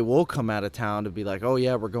 But they will come out of town to be like, "Oh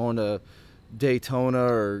yeah, we're going to Daytona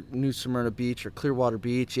or New Smyrna Beach or Clearwater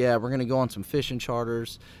Beach. Yeah, we're going to go on some fishing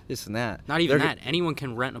charters, this and that." Not even that. Anyone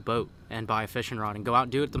can rent a boat and buy a fishing rod and go out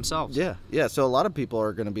and do it themselves. Yeah. So a lot of people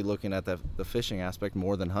are going to be looking at the fishing aspect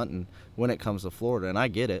more than hunting when it comes to Florida, and I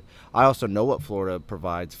get it. I also know what Florida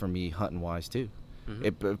provides for me hunting-wise, too.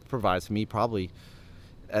 It provides me probably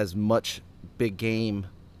as much big game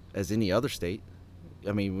as any other state.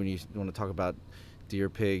 I mean, when you want to talk about deer,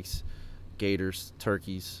 pigs, gators,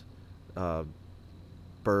 turkeys,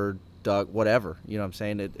 bird, duck, whatever, you know what I'm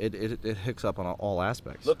saying? It hooks up on all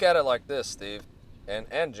aspects. Look at it like this, Steve,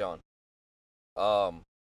 and John. Are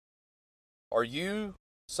you,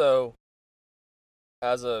 so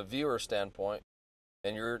as a viewer standpoint,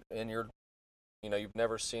 and you're you know, you've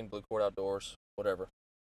never seen Blue Cord Outdoors, whatever,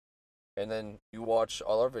 and then you watch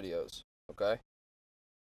all our videos, okay?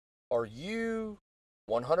 Are you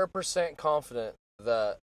 100% confident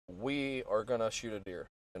that we are gonna shoot a deer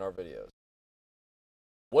in our videos?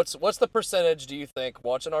 What's the percentage, do you think,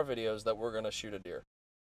 watching our videos, that we're gonna shoot a deer?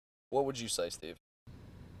 What would you say, Steve?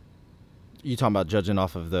 You talking about judging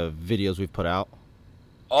off of the videos we've put out?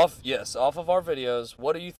 Off of our videos,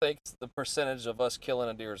 what do you think the percentage of us killing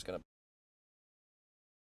a deer is gonna be?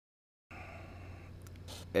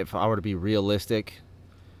 If I were to be realistic,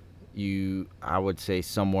 I would say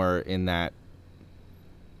somewhere in that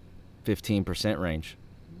 15% range.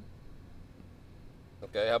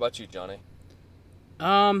 Okay, how about you, Johnny?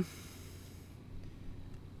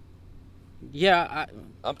 Yeah,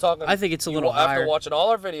 I'm talking. I think it's a little higher. After watching all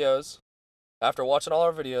our videos,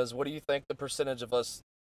 what do you think the percentage of us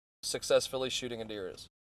successfully shooting a deer is?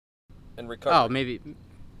 And recovering? Oh, maybe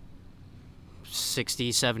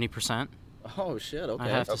 60-70%. Oh shit! Okay. I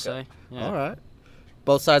have to say. Yeah. All right.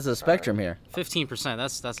 Both sides of the spectrum here.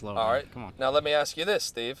 15%. That's low. All right. Come on. Now let me ask you this,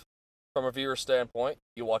 Steve. From a viewer standpoint,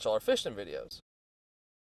 you watch all our fishing videos.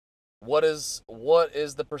 What is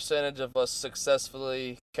the percentage of us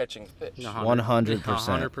successfully catching fish? 100%.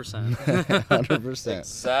 100%.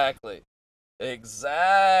 100%.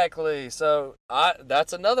 Exactly. So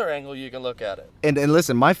that's another angle you can look at it. And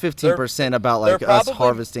listen, my 15% about like they're us probably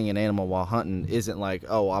harvesting an animal while hunting isn't like,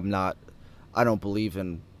 oh, I don't believe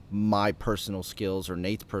in my personal skills or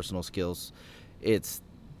Nate's personal skills. It's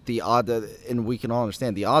the odd and we can all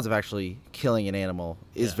understand the odds of actually killing an animal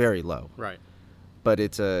is very low. Right. But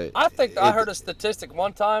I heard a statistic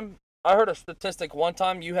one time.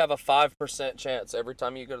 You have a 5% chance every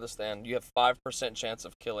time you go to the stand. You have 5% chance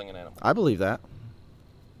of killing an animal. I believe that.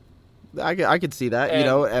 I could see that. And,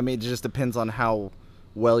 I mean, it just depends on how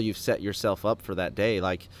well you've set yourself up for that day.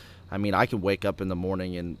 Like, I mean, I can wake up in the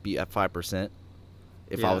morning and be at 5%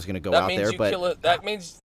 if I was going to go out there. But that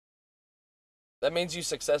means you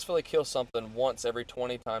successfully kill something once every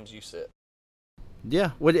 20 times you sit.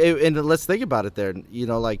 Yeah, and let's think about it there. You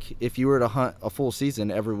know, like if you were to hunt a full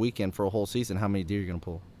season every weekend for a whole season, how many deer are you gonna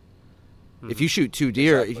pull? Mm-hmm. If you shoot 2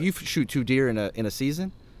 deer, in a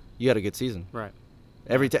season, you had a good season. Right.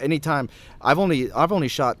 Anytime, I've only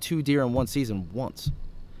shot 2 deer in one season once,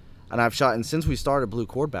 and since we started Blue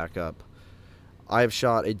Cord back up, I've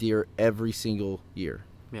shot a deer every single year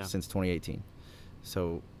since 2018.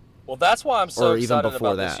 So. Well, that's why I'm so Or even excited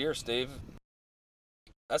before about this that. year, Steve.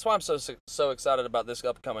 That's why I'm so excited about this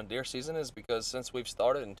upcoming deer season is because since we've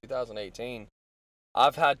started in 2018,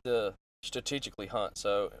 I've had to strategically hunt.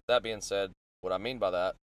 So that being said, what I mean by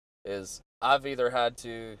that is I've either had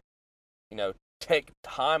to, take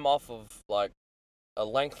time off of like a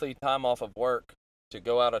lengthy time off of work to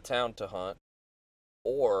go out of town to hunt,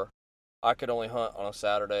 or I could only hunt on a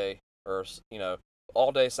Saturday or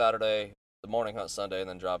all day Saturday, the morning hunt Sunday, and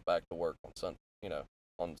then drive back to work on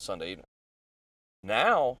Sunday evening.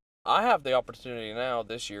 Now I have the opportunity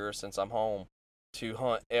this year since I'm home to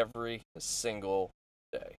hunt every single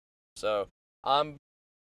day. So I'm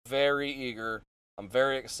very eager. I'm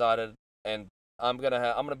very excited, and I'm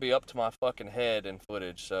gonna be up to my fucking head in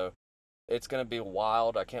footage. So it's gonna be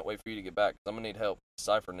wild. I can't wait for you to get back. I'm gonna need help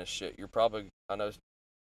deciphering this shit. I know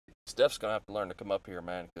Steph's gonna have to learn to come up here,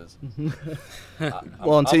 man. Because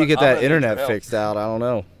Well, until you get I'm that gonna need internet your help. fixed out, I don't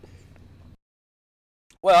know.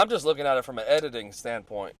 Well, I'm just looking at it from an editing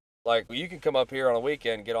standpoint. Like, you can come up here on a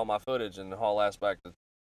weekend, get all my footage, and haul ass back to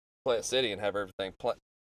Plant City and have everything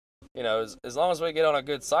as long as we get on a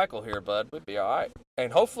good cycle here, bud, we'd be all right.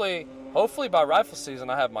 And hopefully by rifle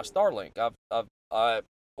season, I have my Starlink. I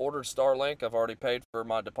ordered Starlink. I've already paid for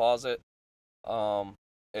my deposit.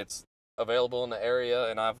 It's available in the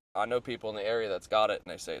area, and I know people in the area that's got it,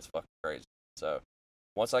 and they say it's fucking crazy. So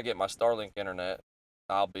once I get my Starlink internet,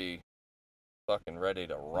 I'll be fucking ready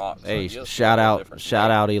to rock. So Hey, you'll see shout a whole out different shout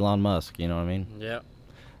game. out Elon Musk, you know what I mean? Yeah.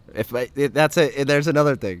 There's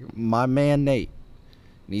another thing. My man Nate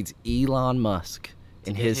needs Elon Musk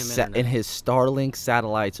in get his him internet. in his Starlink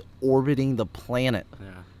satellites orbiting the planet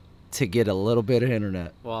Yeah. to get a little bit of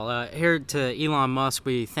internet. Well, here to Elon Musk,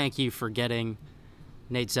 we thank you for getting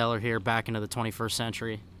Nate Zeller here back into the 21st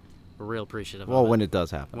century. We're real appreciative Well, of it. when it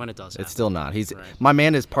does happen. When it does happen. It's still not. He's Right. My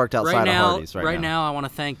man is parked outside right now, of Hardee's right now. I want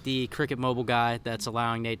to thank the Cricket Mobile guy that's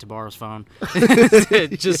allowing Nate to borrow his phone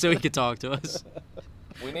just so he could talk to us.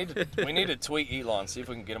 We need to tweet Elon, see if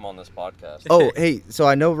we can get him on this podcast. Oh, hey, so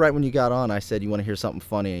I know right when you got on, I said you want to hear something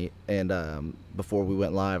funny, and before we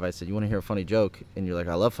went live, I said you want to hear a funny joke, and you're like,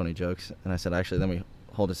 I love funny jokes, and I said actually let me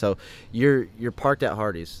hold it. So you're parked at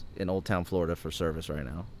Hardee's in Old Town, Florida for service right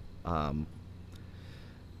now.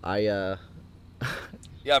 Yeah,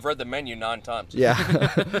 I've read the menu 9 times. Yeah.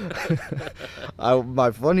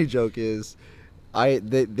 My funny joke is,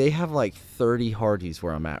 they have like 30 Hardee's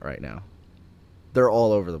where I'm at right now. They're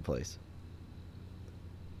all over the place.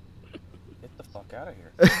 Get the fuck out of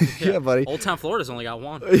here. Yeah, buddy. Old Town Florida's only got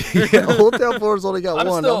one. Yeah, Old Town Florida's only got I'm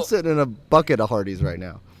one. still- I'm sitting in a bucket of Hardee's right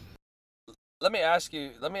now. Let me ask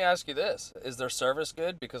you this: is their service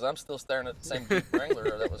good? Because I'm still staring at the same Jeep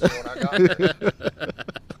Wrangler that was here when I got here.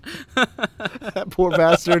 That poor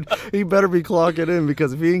bastard. He better be clocking in,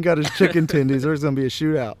 because if he ain't got his chicken tendies, there's gonna be a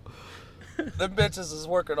shootout. Them bitches is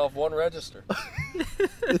working off one register.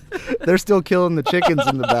 They're still killing the chickens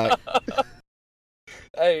in the back.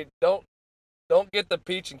 Hey, don't get the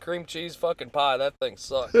peach and cream cheese fucking pie. That thing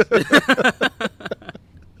sucks.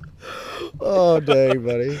 Oh, dang,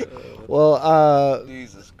 buddy. Well,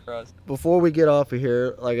 Jesus Christ. before we get off of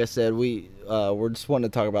here, like I said, we're just wanting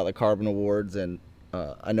to talk about the Carbon Awards, and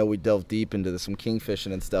I know we delved deep into some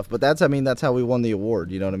kingfishing and stuff, but that's how we won the award.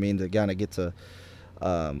 You know what I mean? To kind of get to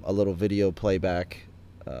a little video playback.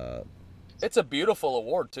 It's a beautiful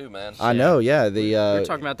award too, man. I know, yeah. We were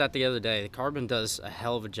talking about that the other day. Carbon does a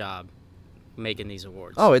hell of a job making these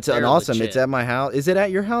awards. Oh, it's an They're awesome. legit. It's at my house. Is it at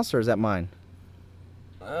your house or is that mine?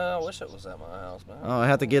 I wish it was at my house, man. Oh, I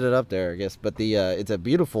have to get it up there, I guess. But it's a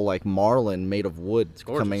beautiful like marlin made of wood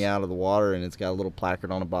gorgeous. coming out of the water, and it's got a little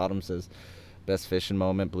placard on the bottom says "Best Fishing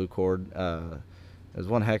Moment, Blue Cord." It was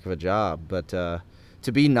one heck of a job, but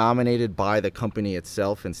to be nominated by the company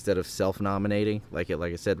itself instead of self-nominating, like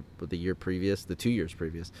I said, with the 2 years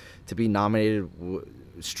previous, to be nominated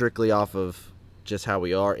strictly off of just how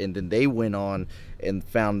we are, and then they went on and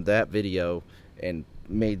found that video and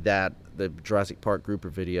made that the Jurassic Park grouper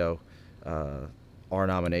video our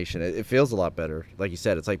nomination. It feels a lot better. Like you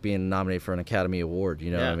said, it's like being nominated for an Academy Award.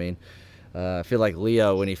 You know what I mean? I feel like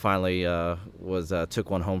Leo when he finally took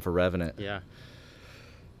one home for Revenant. Yeah.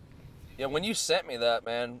 Yeah, when you sent me that,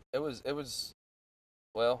 man, it was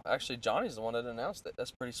well, actually Johnny's the one that announced it.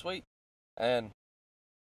 That's pretty sweet. And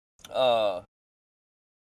when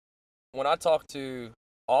I talked to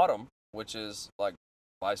Autumn, which is like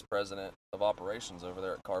vice president of operations over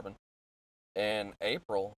there at Carbon, in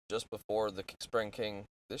April, just before the Spring King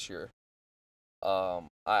this year, I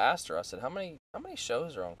asked her, I said, how many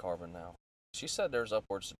shows are on Carbon now? She said there's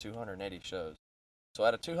upwards to 280 shows. So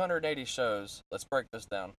out of 280 shows, let's break this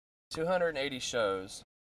down. 280 shows,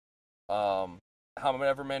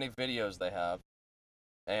 however many videos they have,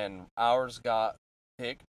 and ours got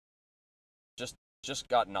picked, just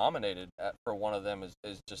got nominated for one of them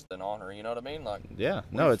is just an honor. You know what I mean? Like, Yeah,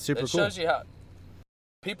 no, it's super it cool. shows you how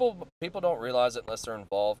people don't realize it unless they're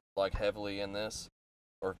involved like heavily in this,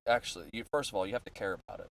 or actually, first of all, you have to care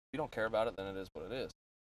about it. If you don't care about it, then it is what it is.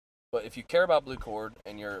 But if you care about Blue Cord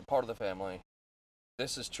and you're part of the family,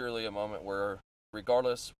 this is truly a moment where,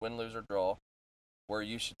 regardless win, lose, or draw, where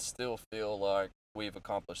you should still feel like we've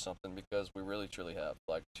accomplished something, because we really truly have.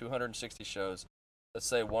 Like 260 shows. Let's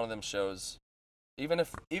say one of them shows, even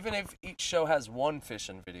if each show has one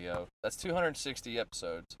fishing video, that's 260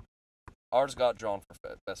 episodes. Ours got drawn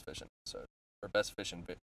for best fishing episode, or best fishing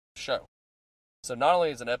show. So not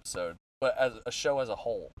only as an episode, but as a show as a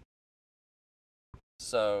whole.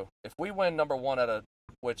 So if we win number one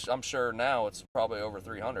which I'm sure now it's probably over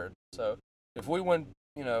 300. So if we win,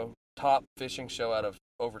 top fishing show out of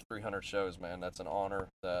over 300 shows, man, that's an honor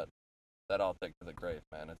that I'll take to the grave,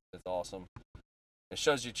 man. It's awesome. It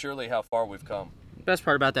shows you truly how far we've come. Best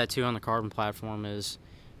part about that too on the Carbon platform is,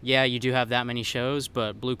 yeah, you do have that many shows,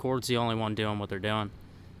 but Blue Cord's the only one doing what they're doing.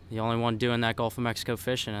 The only one doing that Gulf of Mexico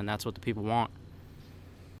fishing, and that's what the people want.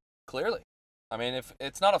 Clearly. I mean, if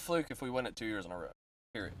it's not a fluke if we win it 2 years in a row.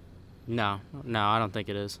 Period. No, I don't think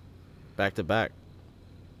it is. Back to back,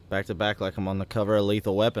 like I'm on the cover of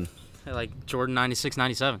Lethal Weapon. Like Jordan 96,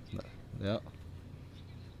 97. Yeah.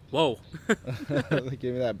 Whoa.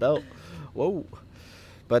 Give me that belt. Whoa.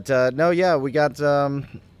 But no, yeah, we got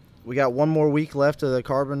one more week left of the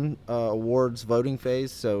Carbon Awards voting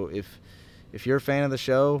phase. So if you're a fan of the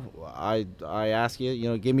show, I ask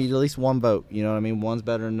you, give me at least one vote. You know what I mean? One's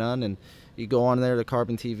better than none. And you go on there to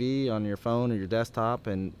Carbon TV on your phone or your desktop,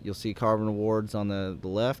 and you'll see Carbon Awards on the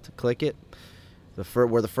left. Click it.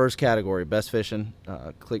 We're the first category, best fishing.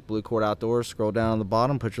 Click Blue Cord Outdoors, scroll down on the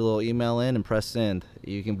bottom, put your little email in, and press send.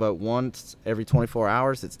 You can vote once every 24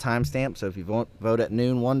 hours. It's timestamped, so if you vote at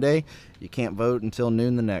noon one day, you can't vote until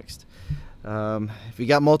noon the next. If you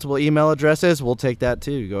got multiple email addresses, we'll take that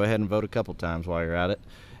too. Go ahead and vote a couple times while you're at it.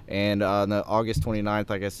 And on the August 29th,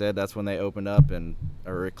 like I said, that's when they open up,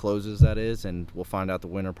 or it closes, that is, and we'll find out the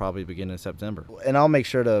winner probably beginning of September. And I'll make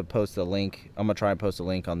sure to post a link. I'm going to try and post a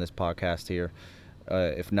link on this podcast here.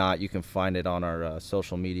 If not, you can find it on our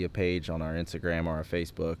social media page, on our Instagram or our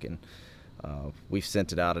Facebook, and we've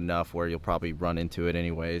sent it out enough where you'll probably run into it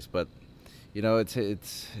anyways. But it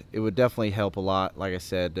would definitely help a lot. Like I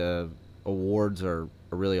said, awards are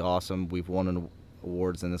really awesome. We've won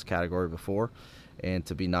awards in this category before, and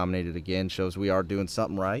to be nominated again shows we are doing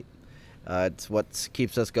something right. It's what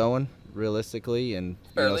keeps us going, realistically, and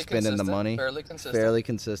spending the money. Fairly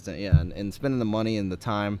consistent, yeah, and spending the money and the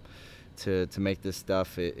time to make this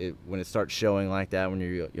stuff. When it starts showing like that, when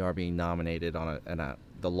you are being nominated on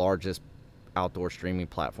the largest outdoor streaming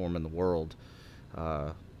platform in the world,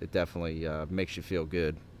 it definitely makes you feel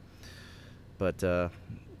good. But all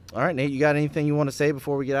right, Nate, you got anything you want to say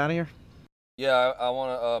before we get out of here? Yeah, I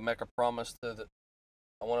want to make a promise to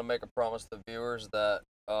the viewers that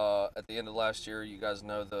at the end of last year, you guys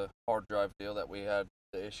know the hard drive deal that we had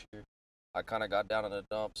to issue. I kind of got down in the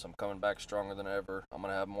dumps. I'm coming back stronger than ever. I'm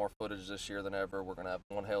going to have more footage this year than ever. We're going to have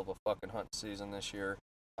one hell of a fucking hunt season this year.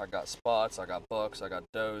 I got spots, I got bucks, I got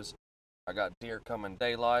does, I got deer coming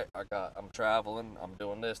daylight, I'm traveling, I'm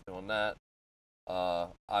doing this, doing that. I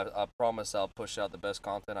promise I'll push out the best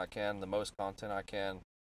content I can, the most content I can.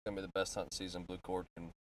 It's going to be the best hunting season Blue Cord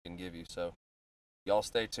can give you. So y'all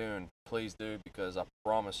stay tuned. Please do, because I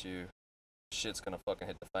promise you shit's going to fucking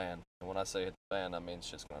hit the fan. And when I say hit the fan, I mean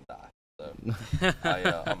shit's going to die. So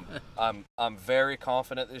I'm very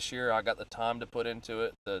confident this year. I got the time to put into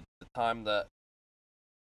it, the time that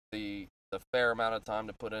the fair amount of time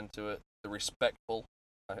to put into it, the respectful,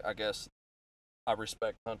 I guess. I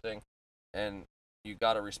respect hunting, and you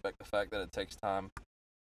got to respect the fact that it takes time,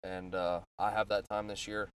 and I have that time this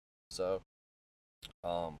year. So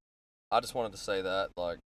I just wanted to say that,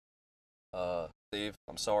 like, Steve,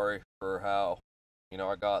 I'm sorry for how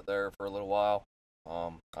I got there for a little while.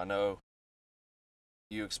 I know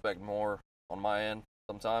you expect more on my end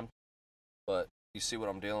sometimes, but you see what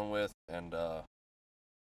I'm dealing with, and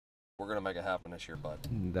we're gonna make it happen this year, bud.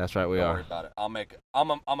 That's right, we Don't are. worry about it. I'm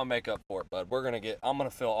gonna make up for it, bud. I'm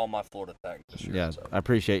gonna fill all my Florida tags this year. Yeah, so. I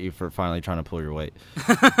appreciate you for finally trying to pull your weight.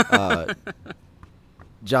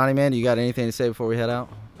 Johnny, man, you got anything to say before we head out?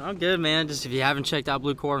 I'm good, man. Just if you haven't checked out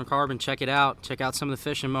Blue Cord and Carbon, check it out. Check out some of the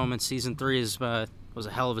fishing moments. Season 3 was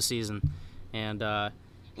a hell of a season, and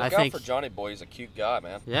Look out for Johnny Boy. He's a cute guy,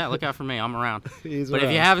 man. Yeah, look out for me. I'm around. But around.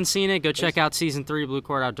 if you haven't seen it, go check out Season 3 Blue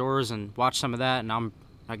Cord Outdoors and watch some of that, and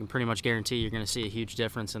I can pretty much guarantee you're going to see a huge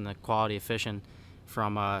difference in the quality of fishing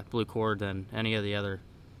from Blue Cord than any of the other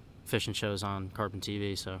fishing shows on Carbon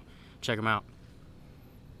TV. So check them out.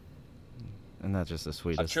 And that's just the I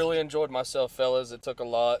sweetest. truly enjoyed myself, fellas. It took a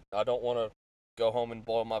lot. I don't want to go home and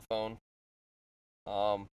boil my phone.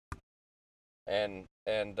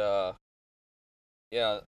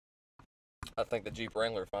 Yeah, I think the Jeep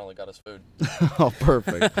Wrangler finally got us food. Oh,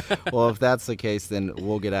 perfect. Well, if that's the case, then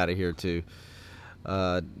we'll get out of here too.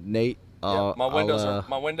 Nate, Yeah,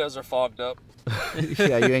 my windows are fogged up.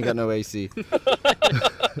 yeah, you ain't got no AC.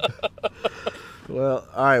 Well,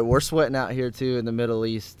 all right, we're sweating out here too in the Middle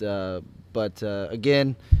East. But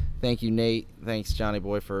again, thank you, Nate. Thanks, Johnny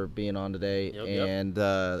Boy, for being on today. Yep. And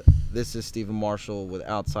this is Stephen Marshall with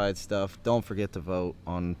Outside Stuff. Don't forget to vote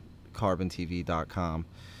on carbontv.com.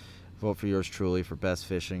 Vote for yours truly for best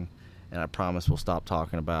fishing, and I promise we'll stop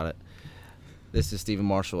talking about it. This is Stephen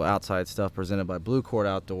Marshall, Outside Stuff, presented by Blue Cord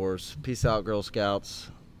Outdoors. Peace out, Girl Scouts.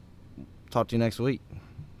 Talk to you next week.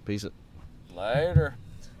 Peace. Later.